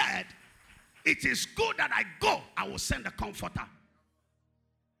he said, it is good that I go. I will send a comforter.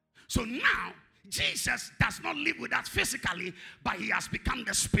 So now, Jesus does not live with us physically, but he has become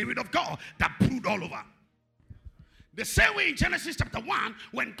the Spirit of God that brood all over. The same way in Genesis chapter 1,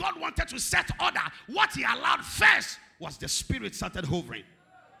 when God wanted to set order, what he allowed first was the Spirit started hovering.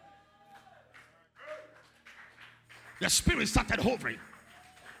 The Spirit started hovering.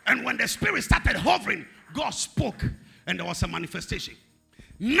 And when the Spirit started hovering, God spoke and there was a manifestation.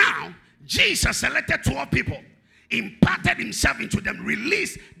 Now, Jesus selected 12 people, imparted himself into them,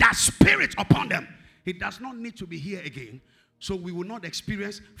 released that Spirit upon them. He does not need to be here again. So we will not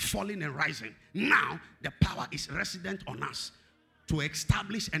experience falling and rising. Now, the power is resident on us to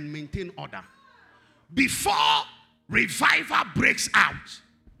establish and maintain order. Before revival breaks out,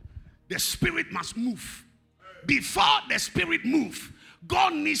 the Spirit must move. Before the Spirit moves,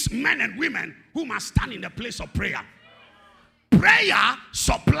 God needs men and women who must stand in the place of prayer. Prayer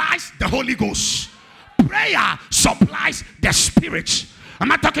supplies the Holy Ghost. Prayer supplies the Spirit.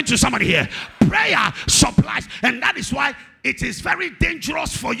 Am I talking to somebody here? Prayer supplies. And that is why it is very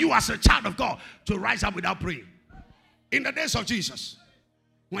dangerous for you as a child of God to rise up without praying. In the days of Jesus,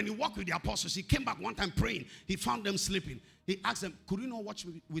 when he walked with the apostles, he came back one time praying. He found them sleeping. He asked them, could you not watch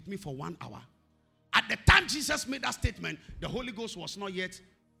with me for 1 hour? At the time Jesus made that statement, the Holy Ghost was not yet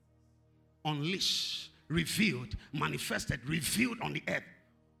unleashed, revealed, manifested, revealed on the earth,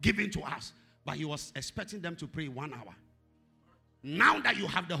 given to us. But he was expecting them to pray 1 hour. Now that you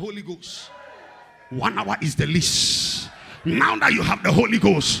have the Holy Ghost, 1 hour is the least. Now that you have the Holy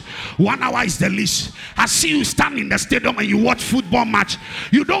Ghost, 1 hour is the least. I see you stand in the stadium and you watch football match.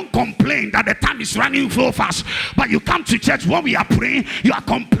 You don't complain that the time is running so fast. But you come to church when we are praying, you are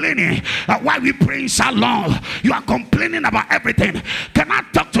complaining why we praying so long. You are complaining about everything. Can I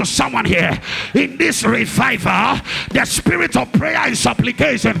talk to someone here? In this revival, the spirit of prayer and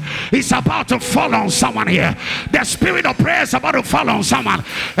supplication is about to fall on someone here. The spirit of prayer is about to fall on someone.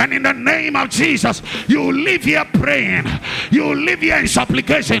 And in the name of Jesus, you live here praying. You live here in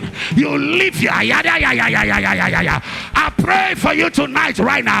supplication. You live here. I pray for you tonight,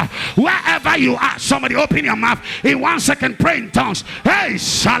 right now, wherever you are. Somebody open your mouth in 1 second. Pray in tongues. Hey,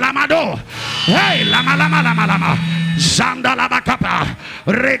 Salamado. Hey, Lama Lama Lama Lama. Zandalabakapa.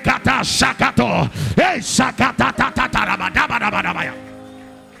 Rekata Sakato. Hey, Sakata Tatarabadabadabadabaya.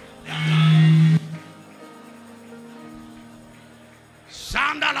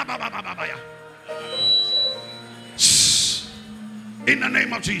 Zandalababababaya. In the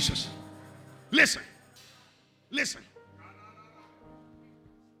name of Jesus. Listen. Listen.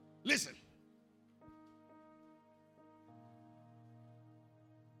 Listen.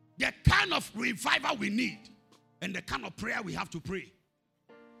 The kind of revival we need and the kind of prayer we have to pray,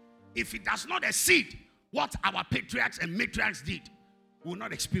 if it does not exceed what our patriarchs and matriarchs did, we will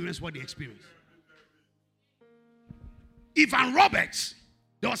not experience what they experienced. Ivan Roberts,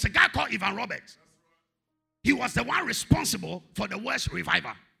 there was a guy called Ivan Roberts. He was the one responsible for the worst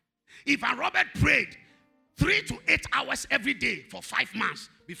revival. Ivan Robert prayed 3 to 8 hours every day for 5 months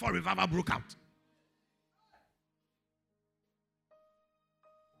before revival broke out.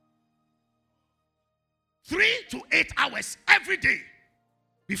 3 to 8 hours every day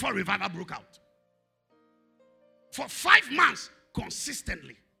before revival broke out. For 5 months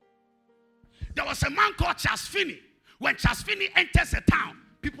consistently. There was a man called Charles Finney. When Charles Finney enters a town,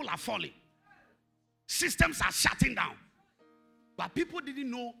 people are falling. Systems are shutting down. But people didn't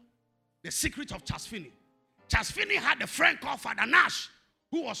know the secret of Charles Finney. Charles Finney had a friend called Father Nash,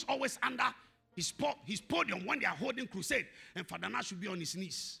 who was always under his podium when they are holding crusade. And Father Nash would be on his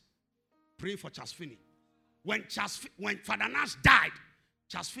knees praying for Charles Finney. When Father Nash died,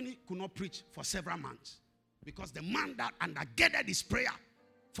 Charles Finney could not preach for several months. Because the man that undergirded his prayer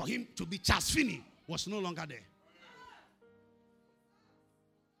for him to be Charles Finney was no longer there.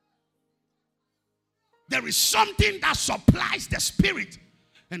 There is something that supplies the spirit,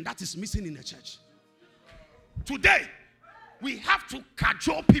 and that is missing in the church. Today, we have to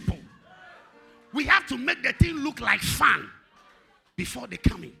cajole people. We have to make the thing look like fun before they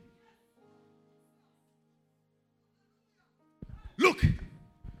come in. Look,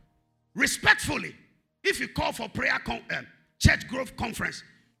 respectfully, if you call for prayer church growth conference,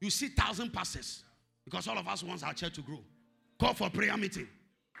 you see 1,000 pastors, because all of us want our church to grow. Call for prayer meeting,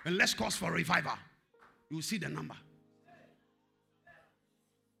 and let's call for revival. You will see the number.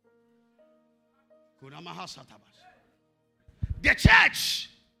 The church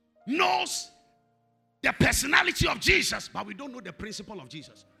knows the personality of Jesus, but we don't know the principle of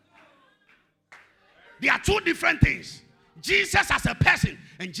Jesus. There are two different things. Jesus as a person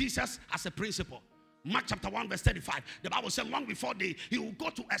and Jesus as a principle. Mark chapter 1 verse 35. The Bible said long before he will go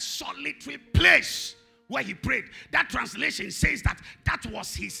to a solitary place where he prayed. That translation says that that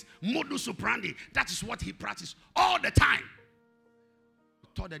was his modus operandi. That is what he practiced all the time. He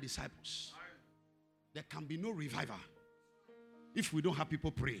taught the disciples, there can be no revival if we don't have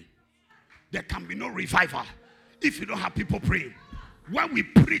people praying. There can be no revival if you don't have people praying. When we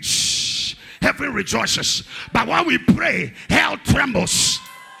preach, heaven rejoices. But when we pray, hell trembles.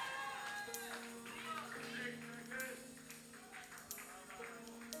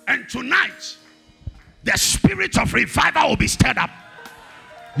 And tonight, the spirit of revival will be stirred up.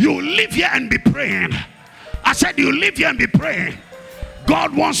 You live here and be praying. I said you live here and be praying.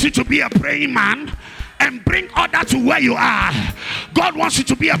 God wants you to be a praying man and bring order to where you are. God wants you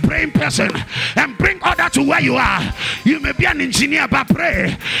to be a praying person and bring order to where you are. You may be an engineer but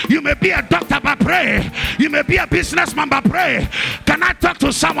pray. You may be a doctor but pray. You may be a businessman but pray. Can I talk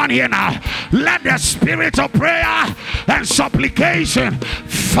to someone here now? Let the spirit of prayer and supplication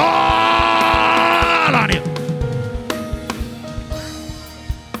fall on you.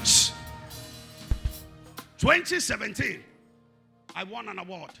 2017, I won an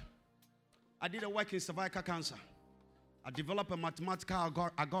award. I did a work in cervical cancer. I developed a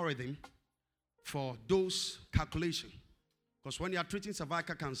mathematical algorithm for those calculations. Because when you are treating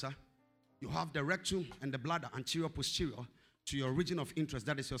cervical cancer, you have the rectum and the bladder, anterior, posterior, to your region of interest.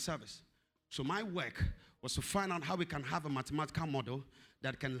 That is your cervix. So my work was to find out how we can have a mathematical model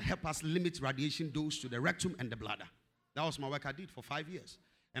that can help us limit radiation dose to the rectum and the bladder. That was my work I did for 5 years.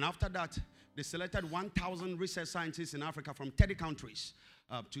 And after that, they selected 1,000 research scientists in Africa from 30 countries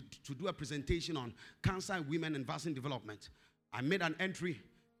to do a presentation on cancer in women and vaccine development. I made an entry,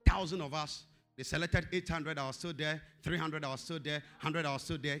 1,000 of us. They selected 800, I was still there. 300, I was still there. 100, I was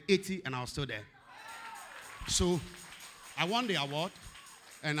still there. 80, and I was still there. So I won the award,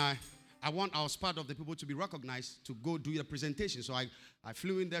 and I was part of the people to be recognized to go do the presentation. So I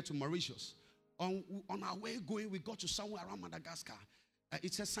flew in there to Mauritius. On our way going, we got to somewhere around Madagascar.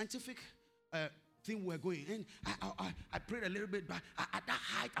 It's a scientific thing we're going. And I prayed a little bit, but at that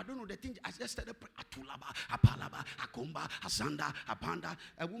height, I don't know the thing. I just started praying. Atulaba, Apalaba, Akomba, Asanda, Apanda.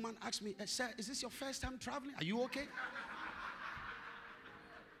 A woman asked me, sir, is this your first time traveling? Are you okay?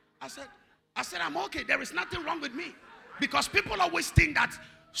 I said, I'm okay. There is nothing wrong with me. Because people always think that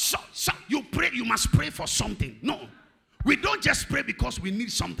so you pray, you must pray for something. No. We don't just pray because we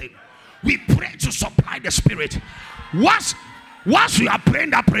need something. We pray to supply the Spirit. Once you are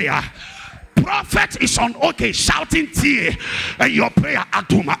praying that prayer, prophet is on shouting tie, and your prayer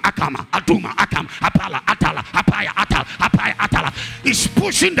Aduma Akama Aduma Akam Apala Atala Apaya Atal Apaya Atala is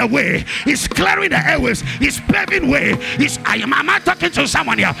pushing the way, is clearing the airways, is paving way. Am I talking to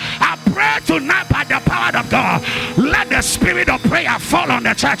someone here? I pray tonight by the power of God. Let the spirit of prayer fall on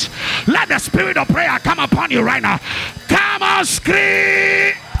the church. Let the spirit of prayer come upon you right now. Come on,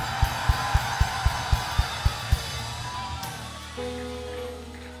 scream.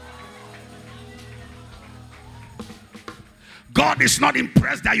 God is not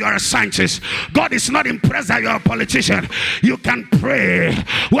impressed that you are a scientist. God is not impressed that you are a politician. You can pray.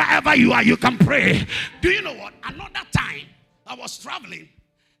 Wherever you are, you can pray. Do you know what? Another time, I was traveling,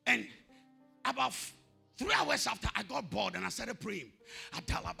 and about 3 hours after, I got bored and I started praying.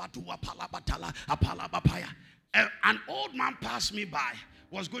 An old man passed me by,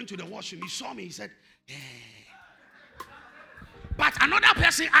 was going to the washroom. He saw me. He said, hey. But another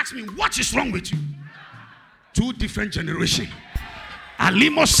person asked me, what is wrong with you? 2 different generations.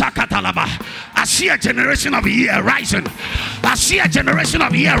 Alimo Sakatalaba. I see a generation of year rising. I see a generation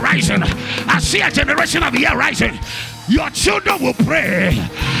of year rising. I see a generation of year rising. Your children will pray.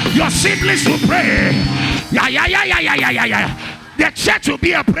 Your siblings will pray. Yeah. The church will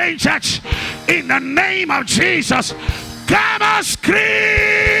be a praying church in the name of Jesus. Come on,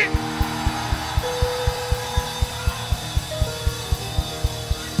 scream.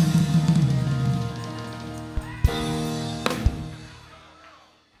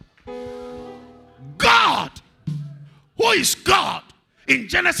 God, who is God, in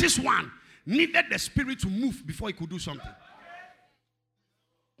Genesis 1, needed the Spirit to move before he could do something.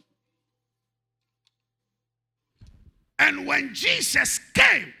 And when Jesus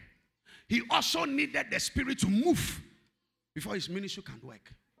came, he also needed the Spirit to move before his ministry can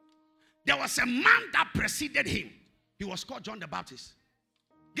work. There was a man that preceded him. He was called John the Baptist.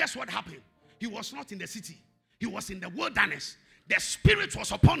 Guess what happened? He was not in the city. He was in the wilderness. The Spirit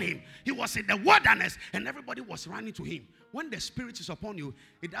was upon him. He was in the wilderness, and everybody was running to him. When the Spirit is upon you,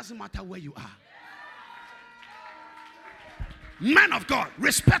 it doesn't matter where you are. Man of God,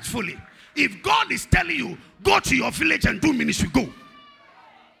 respectfully, if God is telling you, go to your village and do ministry, go.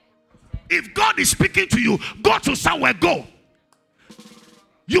 If God is speaking to you, go to somewhere, go.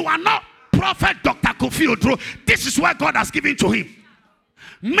 You are not Prophet Dr. Kofi Odro, this is where God has given to him.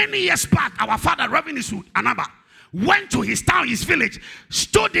 Many years back, our father, Reverend Isu Anaba, went to his town, his village,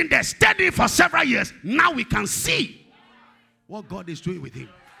 stood in there, studying for several years. Now we can see what God is doing with him.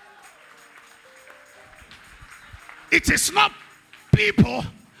 It is not people,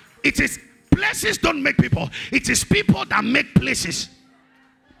 it is places don't make people. It is people that make places.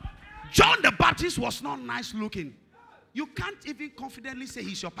 John the Baptist was not nice looking. You can't even confidently say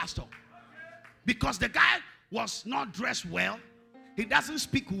he's your pastor, because the guy was not dressed well. He doesn't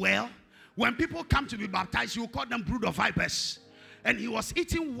speak well. When people come to be baptized, you call them brood of vipers. And he was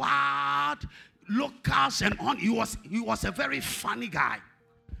eating wild locusts and on. He was a very funny guy.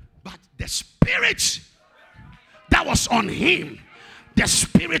 But the spirit that was on him, the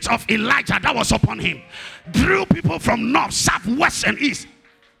spirit of Elijah that was upon him, drew people from north, south, west, and east.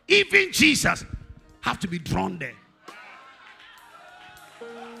 Even Jesus have to be drawn there.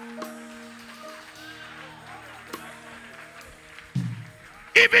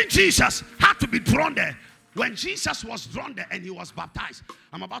 Even Jesus had to be drawn there. When Jesus was drawn there and he was baptized,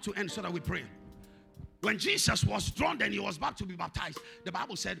 I'm about to end so that we pray. When Jesus was drawn there and he was about to be baptized, the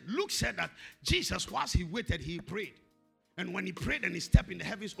Bible said, Luke said that Jesus, whilst he waited, he prayed. And when he prayed and he stepped in, the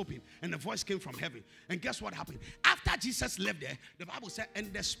heavens opened and the voice came from heaven. And guess what happened? After Jesus left there, the Bible said,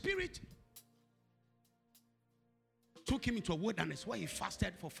 and the Spirit took him into a wilderness where he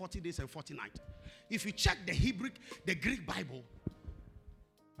fasted for 40 days and 40 nights. If you check the Greek Bible,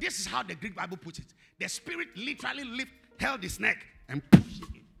 this is how the Greek Bible puts it. The Spirit literally held his neck and pushed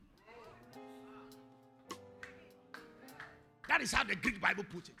him. That is how the Greek Bible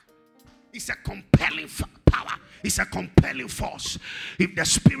puts it. It's a compelling power. It's a compelling force. If the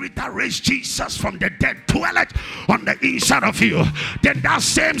Spirit that raised Jesus from the dead dwelleth on the inside of you, then that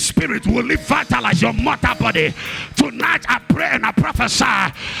same Spirit will revitalize your mortal body. Tonight I pray and I prophesy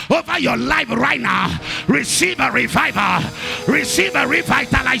over your life right now. Receive a revival. Receive a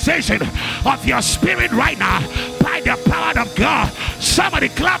revitalization of your spirit right now by the power of God. Somebody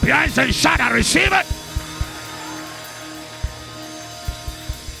clap your hands and shout, I receive it.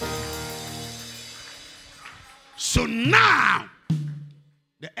 So now,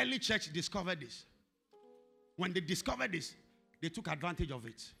 the early church discovered this. When they discovered this, they took advantage of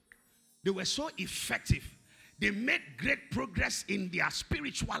it. They were so effective. They made great progress in their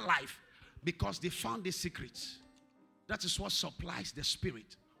spiritual life because they found the secrets. That is what supplies the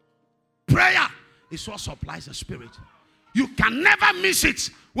Spirit. Prayer is what supplies the Spirit. You can never miss it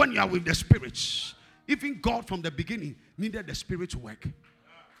when you are with the Spirit. Even God from the beginning needed the Spirit to work.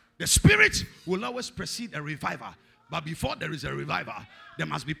 The Spirit will always precede a revival. But before there is a revival, there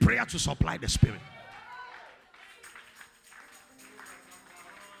must be prayer to supply the Spirit.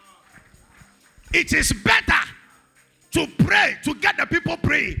 It is better to pray, to get the people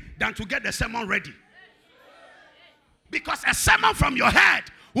praying, than to get the sermon ready. Because a sermon from your head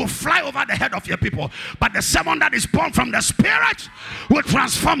will fly over the head of your people. But the sermon that is born from the Spirit will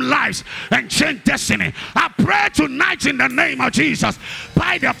transform lives and change destiny. I pray tonight in the name of Jesus,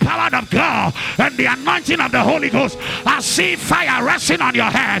 by the power of God and the anointing of the Holy Ghost, I see fire resting on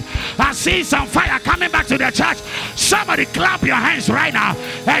your head. I see some fire coming back to the church. Somebody clap your hands right now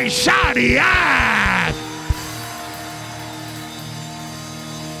and shout, yes!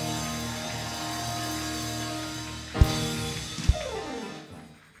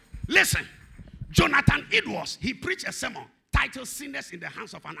 Listen, Jonathan Edwards, he preached a sermon titled Sinners in the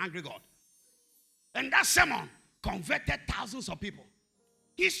Hands of an Angry God. And that sermon converted thousands of people.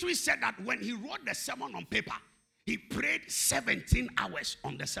 History said that when he wrote the sermon on paper, he prayed 17 hours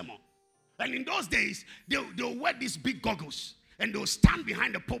on the sermon. And in those days, they'll wear these big goggles and they'll stand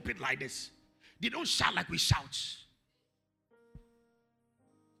behind the pulpit like this. They don't shout like we shout.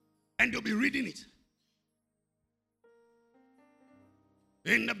 And they'll be reading it.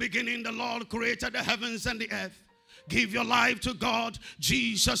 In the beginning, the Lord created the heavens and the earth. Give your life to God.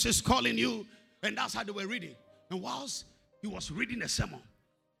 Jesus is calling you. And that's how they were reading. And whilst he was reading the sermon,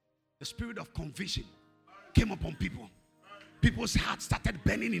 the spirit of conviction came upon people. People's hearts started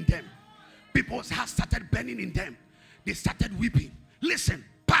burning in them. People's hearts started burning in them. They started weeping. Listen,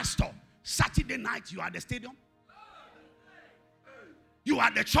 pastor, Saturday night you are at the stadium. You are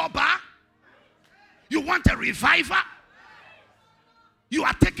at the chop bar. You want a revival. You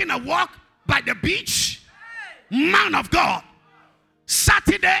are taking a walk by the beach. Man of God.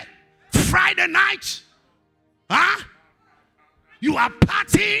 Saturday, Friday night. You are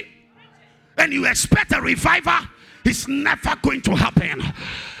partying and you expect a revival. It's never going to happen.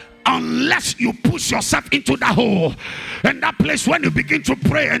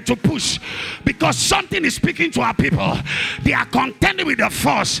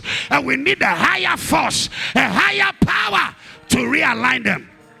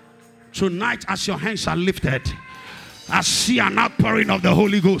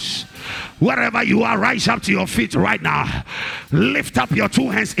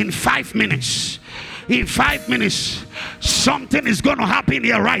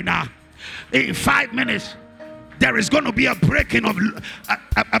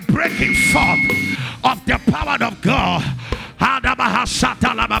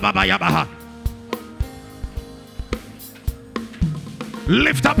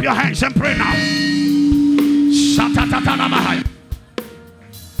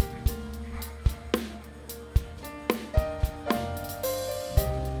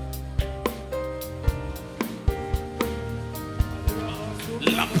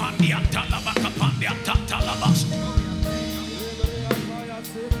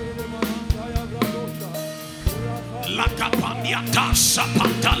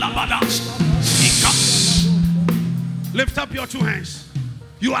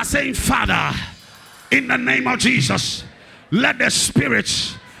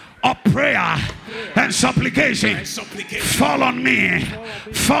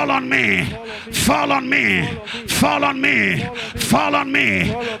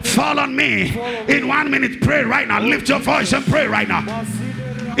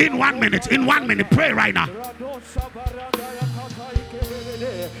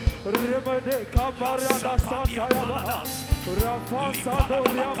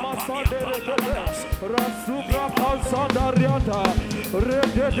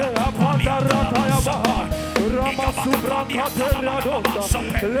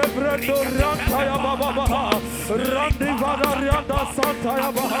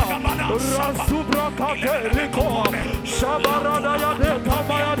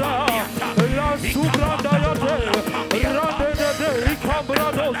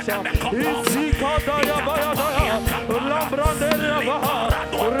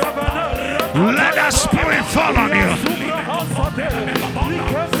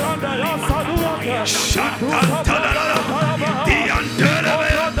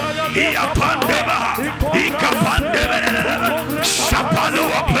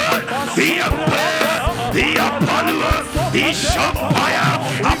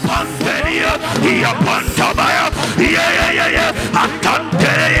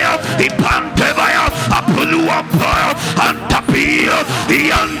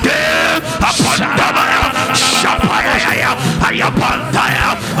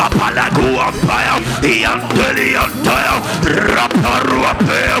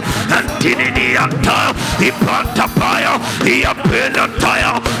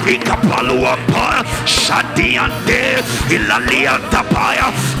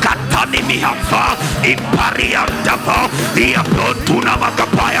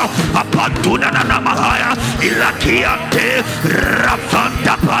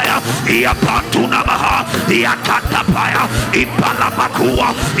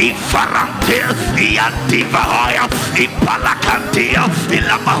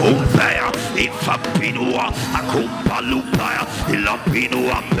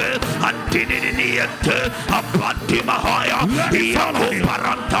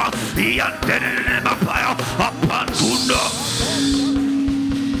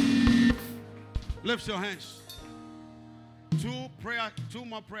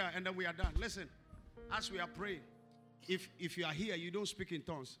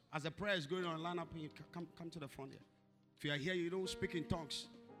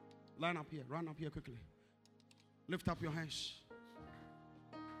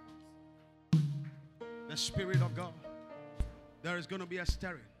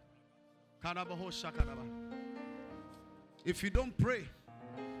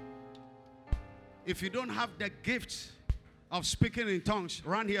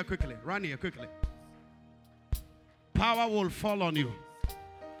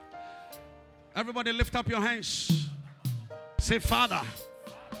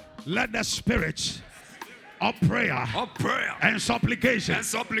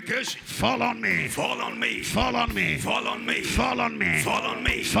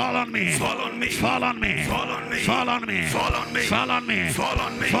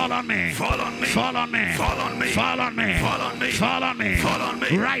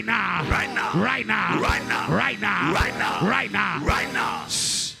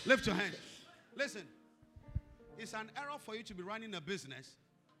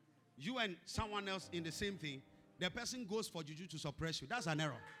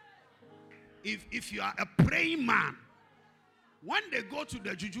 if you are a praying man, when they go to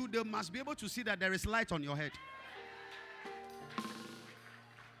the juju, they must be able to see that there is light on your head.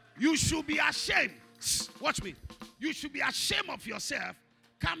 You should be ashamed. Watch me. You should be ashamed of yourself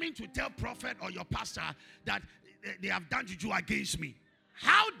coming to tell prophet or your pastor that they have done juju against me.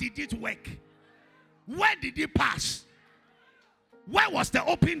 How did it work? Where did it pass? Where was the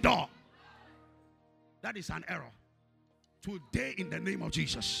open door? That is an error. Today, in the name of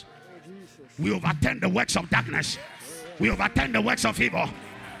Jesus, we overturn the works of darkness. We overturn the works of evil.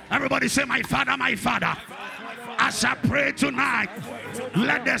 Everybody say, my Father, my Father. As I pray tonight,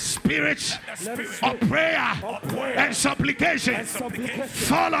 let the spirit of prayer and supplication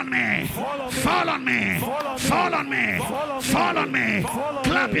fall on me, fall on me, fall on me, fall on me.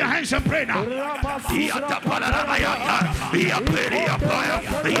 Clap your hands and pray now. 1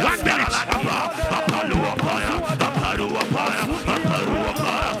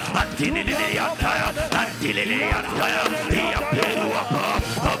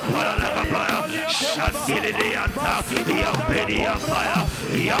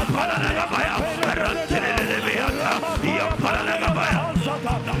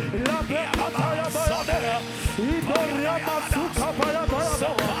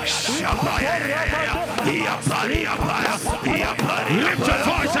 Lift your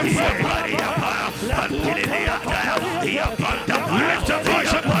voice and pray. Lift your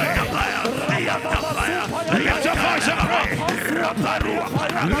voice and pray. Lift your voice and pray.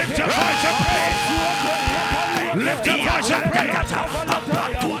 Lift your voice and pray. Lift your voice and pray.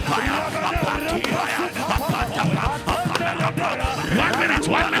 1 minute,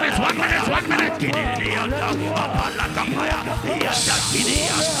 1 minute, 1 minute, 1 minute.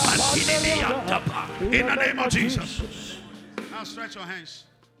 In the name of Jesus. Now stretch your hands.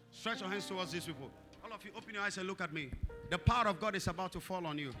 Stretch your hands towards these people. All of you, open your eyes and look at me. The power of God is about to fall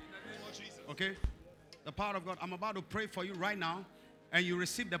on you. Okay? The power of God. I'm about to pray for you right now, and you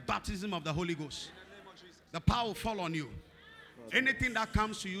receive the baptism of the Holy Ghost. The power will fall on you. Anything that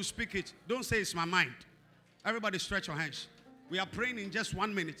comes to you, speak it. Don't say it's my mind. Everybody stretch your hands. We are praying in just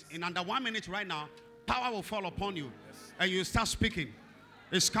 1 minute. In under 1 minute right now, power will fall upon you. And you start speaking.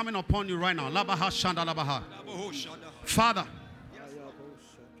 It's coming upon you right now. Labaha Shanda Labaha. Father,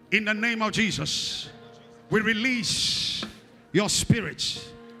 in the name of Jesus, we release your spirit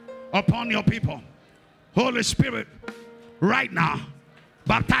upon your people. Holy Spirit, right now,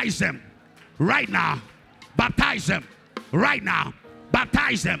 baptize them. Right now, baptize them. Right now,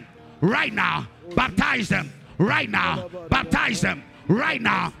 baptize them. Right now, baptize them. Right now, baptize them. Right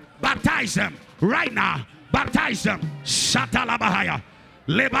now, baptize them. Right now, baptize them. Shatalabahaya.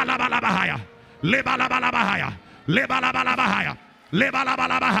 Lebalabalabahaya. Lebalabalabahaya. Lebalabalabahaya.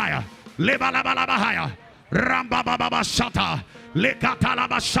 Lebalabalabahaya. Lebalabalabahaya. Rambababa Shata.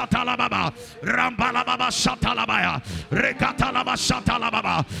 Lekatalaba Shatalababa. Rambalababa Shatalabaya. Rekatalaba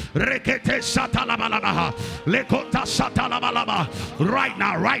Shatalababa. Rekete Shatalabalabaha. Lekota Shatalabalaba. Right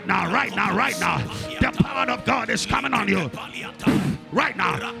now, right now, right now, right now. The power of God is coming on you. Right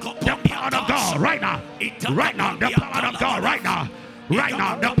now. The power of God. Right now. Right now. The power of God. Right now. Right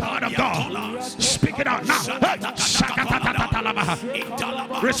now, the power of God. Speak it out now.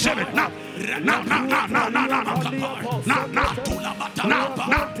 Receive it now. Now, now, now, now, now, now, now, now, now,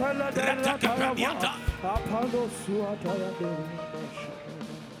 now.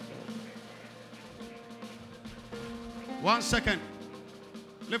 1 second.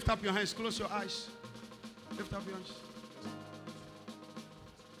 Lift up your hands. Close your eyes. Lift up your hands.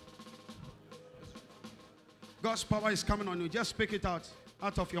 God's power is coming on you. Just speak it out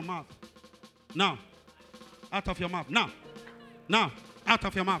of your mouth. Now. Out of your mouth. Now. Now. Out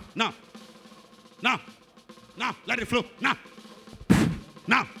of your mouth. Now. Now. Now. Let it flow. Now.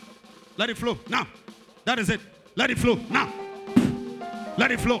 Now. Let it flow. Now. That is it. Let it flow. Now.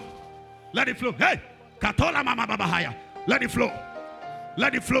 Let it flow. Let it flow. Hey. Katola mama babahaya. Let it flow.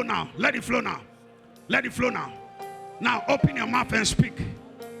 Let it flow now. Let it flow now. Let it flow now. Now open your mouth and speak.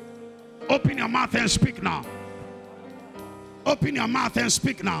 Open your mouth and speak now. Open your mouth and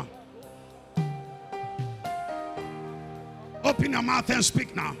speak now. Open your mouth and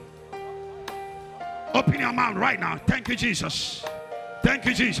speak now. Open your mouth right now. Thank you, Jesus. Thank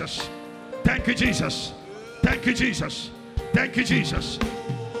you, Jesus. Thank you, Jesus. Thank you, Jesus. Thank you, Jesus.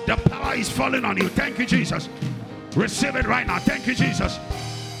 The power is falling on you. Thank you, Jesus. Receive it right now. Thank you, Jesus.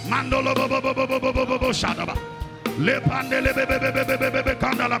 Mandolo shadaba.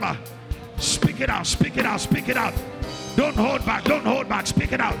 Speak it out. Speak it out. Speak it out. Don't hold back. Don't hold back.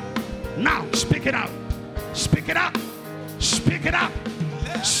 Speak it out. Now. Speak it out. Speak it out. Speak it out.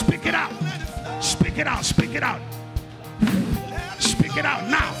 Speak it out. Speak it out. Speak it out. Speak it out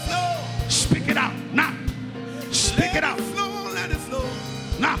now. Speak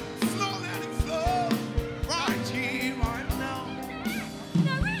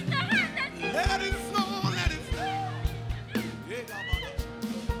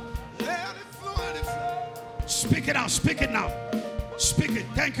out. Speak it now. Speak it.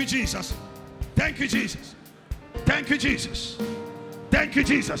 Thank you, Jesus. Thank you, Jesus. Thank you, Jesus. Thank you,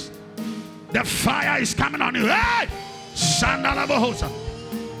 Jesus. The fire is coming on you. Hey! Sandalabohosa.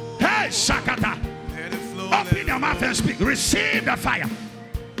 Hey, Sakata. Open your mouth and speak. Receive the fire.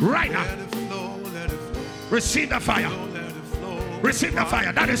 Right now. Receive the fire. Receive the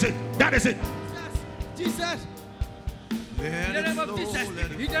fire. That is it. That is it. Jesus. In the name of Jesus.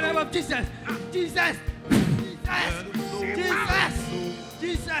 In the name of Jesus. Jesus. Jesus.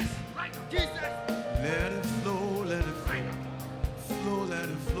 Jesus. Jesus. Let it flow, let it flow, let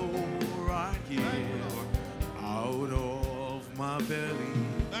it flow right here. Out of my belly.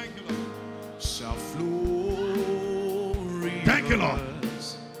 Thank you, Lord. Shall flow rivers. Thank you, Lord.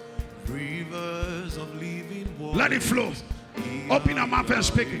 Rivers of living water. Let it flow. Open your mouth and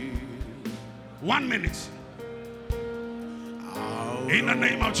speak it. 1 minute. In the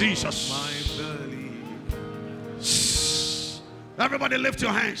name of Jesus. Everybody lift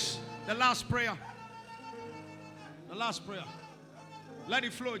your hands. The last prayer. The last prayer. Let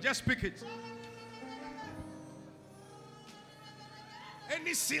it flow. Just speak it.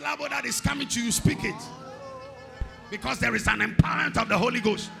 Any syllable that is coming to you, speak it. Because there is an empowerment of the Holy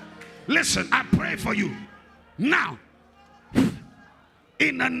Ghost. Listen, I pray for you. Now,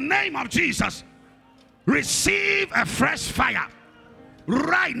 in the name of Jesus, receive a fresh fire.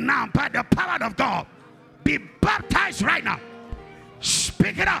 Right now, by the power of God. Be baptized right now.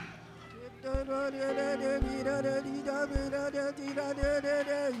 Speak it up.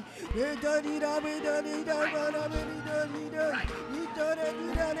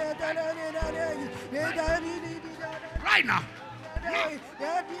 Right now.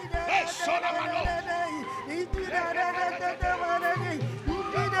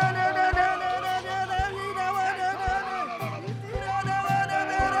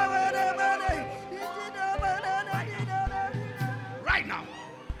 Right now.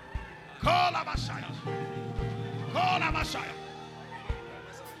 Call a Messiah. Call a Messiah.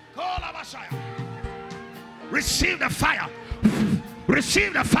 Call a Messiah. Receive the fire.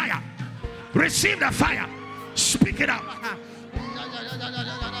 Receive the fire. Receive the fire. Speak it out. Speak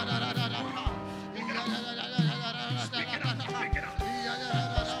it out. Speak it out. Speak it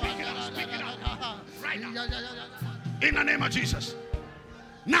out. Speak it out. Right now. In the name of Jesus.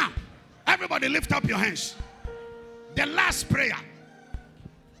 Now, everybody lift up your hands. The last prayer.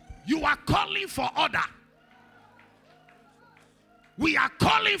 You are calling for order. We are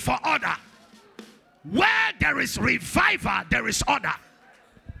calling for order. Where there is revival, there is order.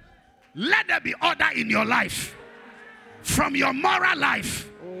 Let there be order in your life. From your moral life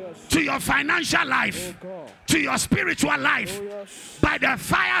to your financial life to your spiritual life. By the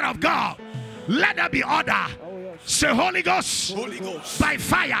fire of God, let there be order. Say, Holy Ghost, Holy Ghost, by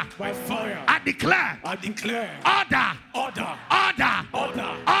fire, I declare, order,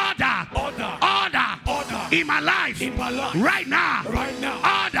 in my life, right now,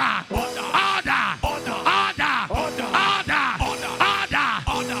 order.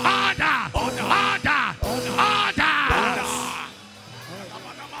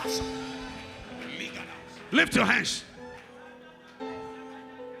 Lift your hands.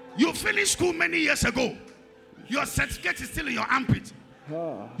 You finished school many years ago. Your certificate is still in your armpit.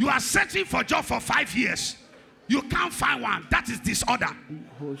 You are searching for a job for 5 years. You can't find one. That is disorder.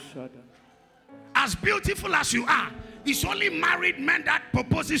 As beautiful as you are, it's only married men that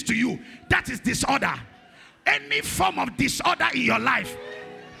proposes to you. That is disorder. Any form of disorder in your life,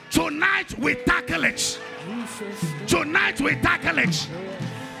 tonight we tackle it. Tonight we tackle it.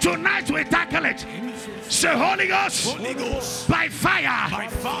 Tonight we tackle it. Say, Holy Ghost, by fire,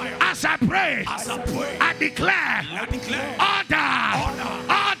 as I pray, I declare, order.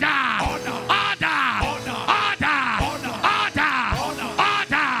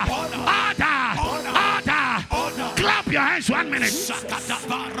 Clap your hands 1 minute.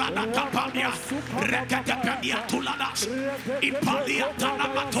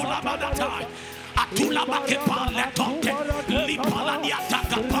 Atula makepa letonte lipala niata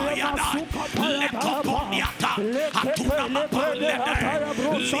kapayada lekoponiata atula mapale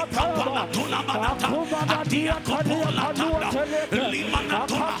lipala tula manata atia kopola tanda limana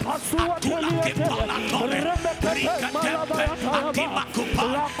tula atula kepala tole rikatempe atima kupa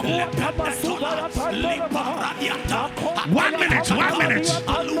lepete tula lipara niata 1 minute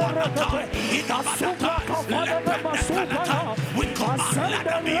aluanata idabata lepete we command let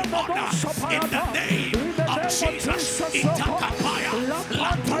there be order in the name of Jesus. Itakapaya,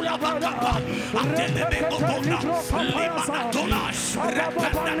 Latula Bakapa, Atelebekopona, Limanatola,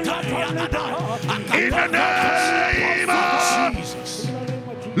 in the name of Jesus.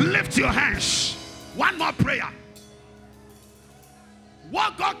 Lift your hands. One more prayer.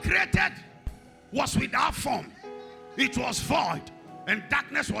 What God created was without form. It was void, and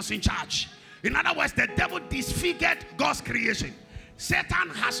darkness was in charge. In other words, the devil disfigured God's creation. Satan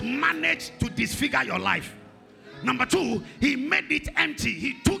has managed to disfigure your life. Number two, he made it empty.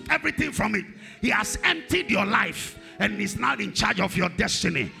 He took everything from it. He has emptied your life and is now in charge of your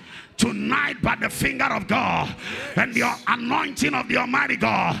destiny. Tonight, by the finger of God and the anointing of the Almighty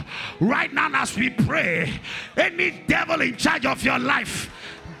God, right now as we pray, any devil in charge of your life,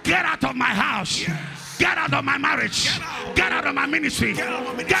 get out of my house. Get out of my marriage. Get out of my ministry.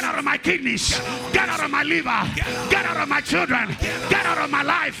 Get out of my kidneys. Get out of my liver. Get out of my children. Get out of my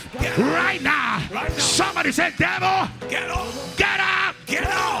life. Right now. Somebody say, devil, get out. Get out. Get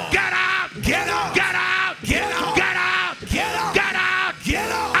out. Get out. Get out. Get out. Get out. Get out. Get out. Get out.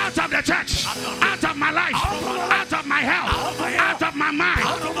 Get out. Out of the church. Out of my life. Out of my health. Out of my mind.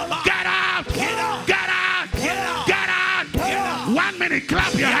 Get out. Get out. Get out. Get out. 1 minute.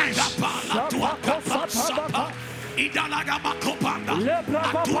 Clap your hands. Idalaga makopanda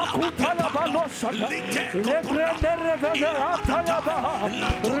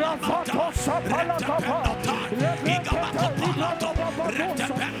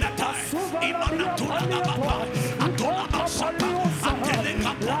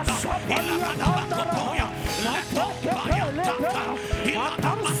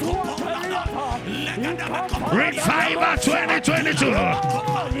Revival 2022.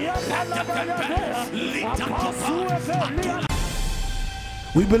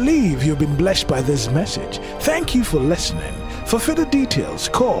 We believe you've been blessed by this message. Thank you for listening. For further details,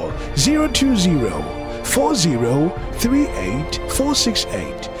 call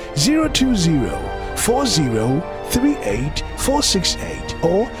 020-4038-468, 020-4038-468,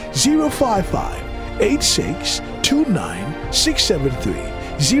 or 055-8629-673,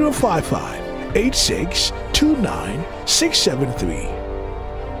 055-8629-673.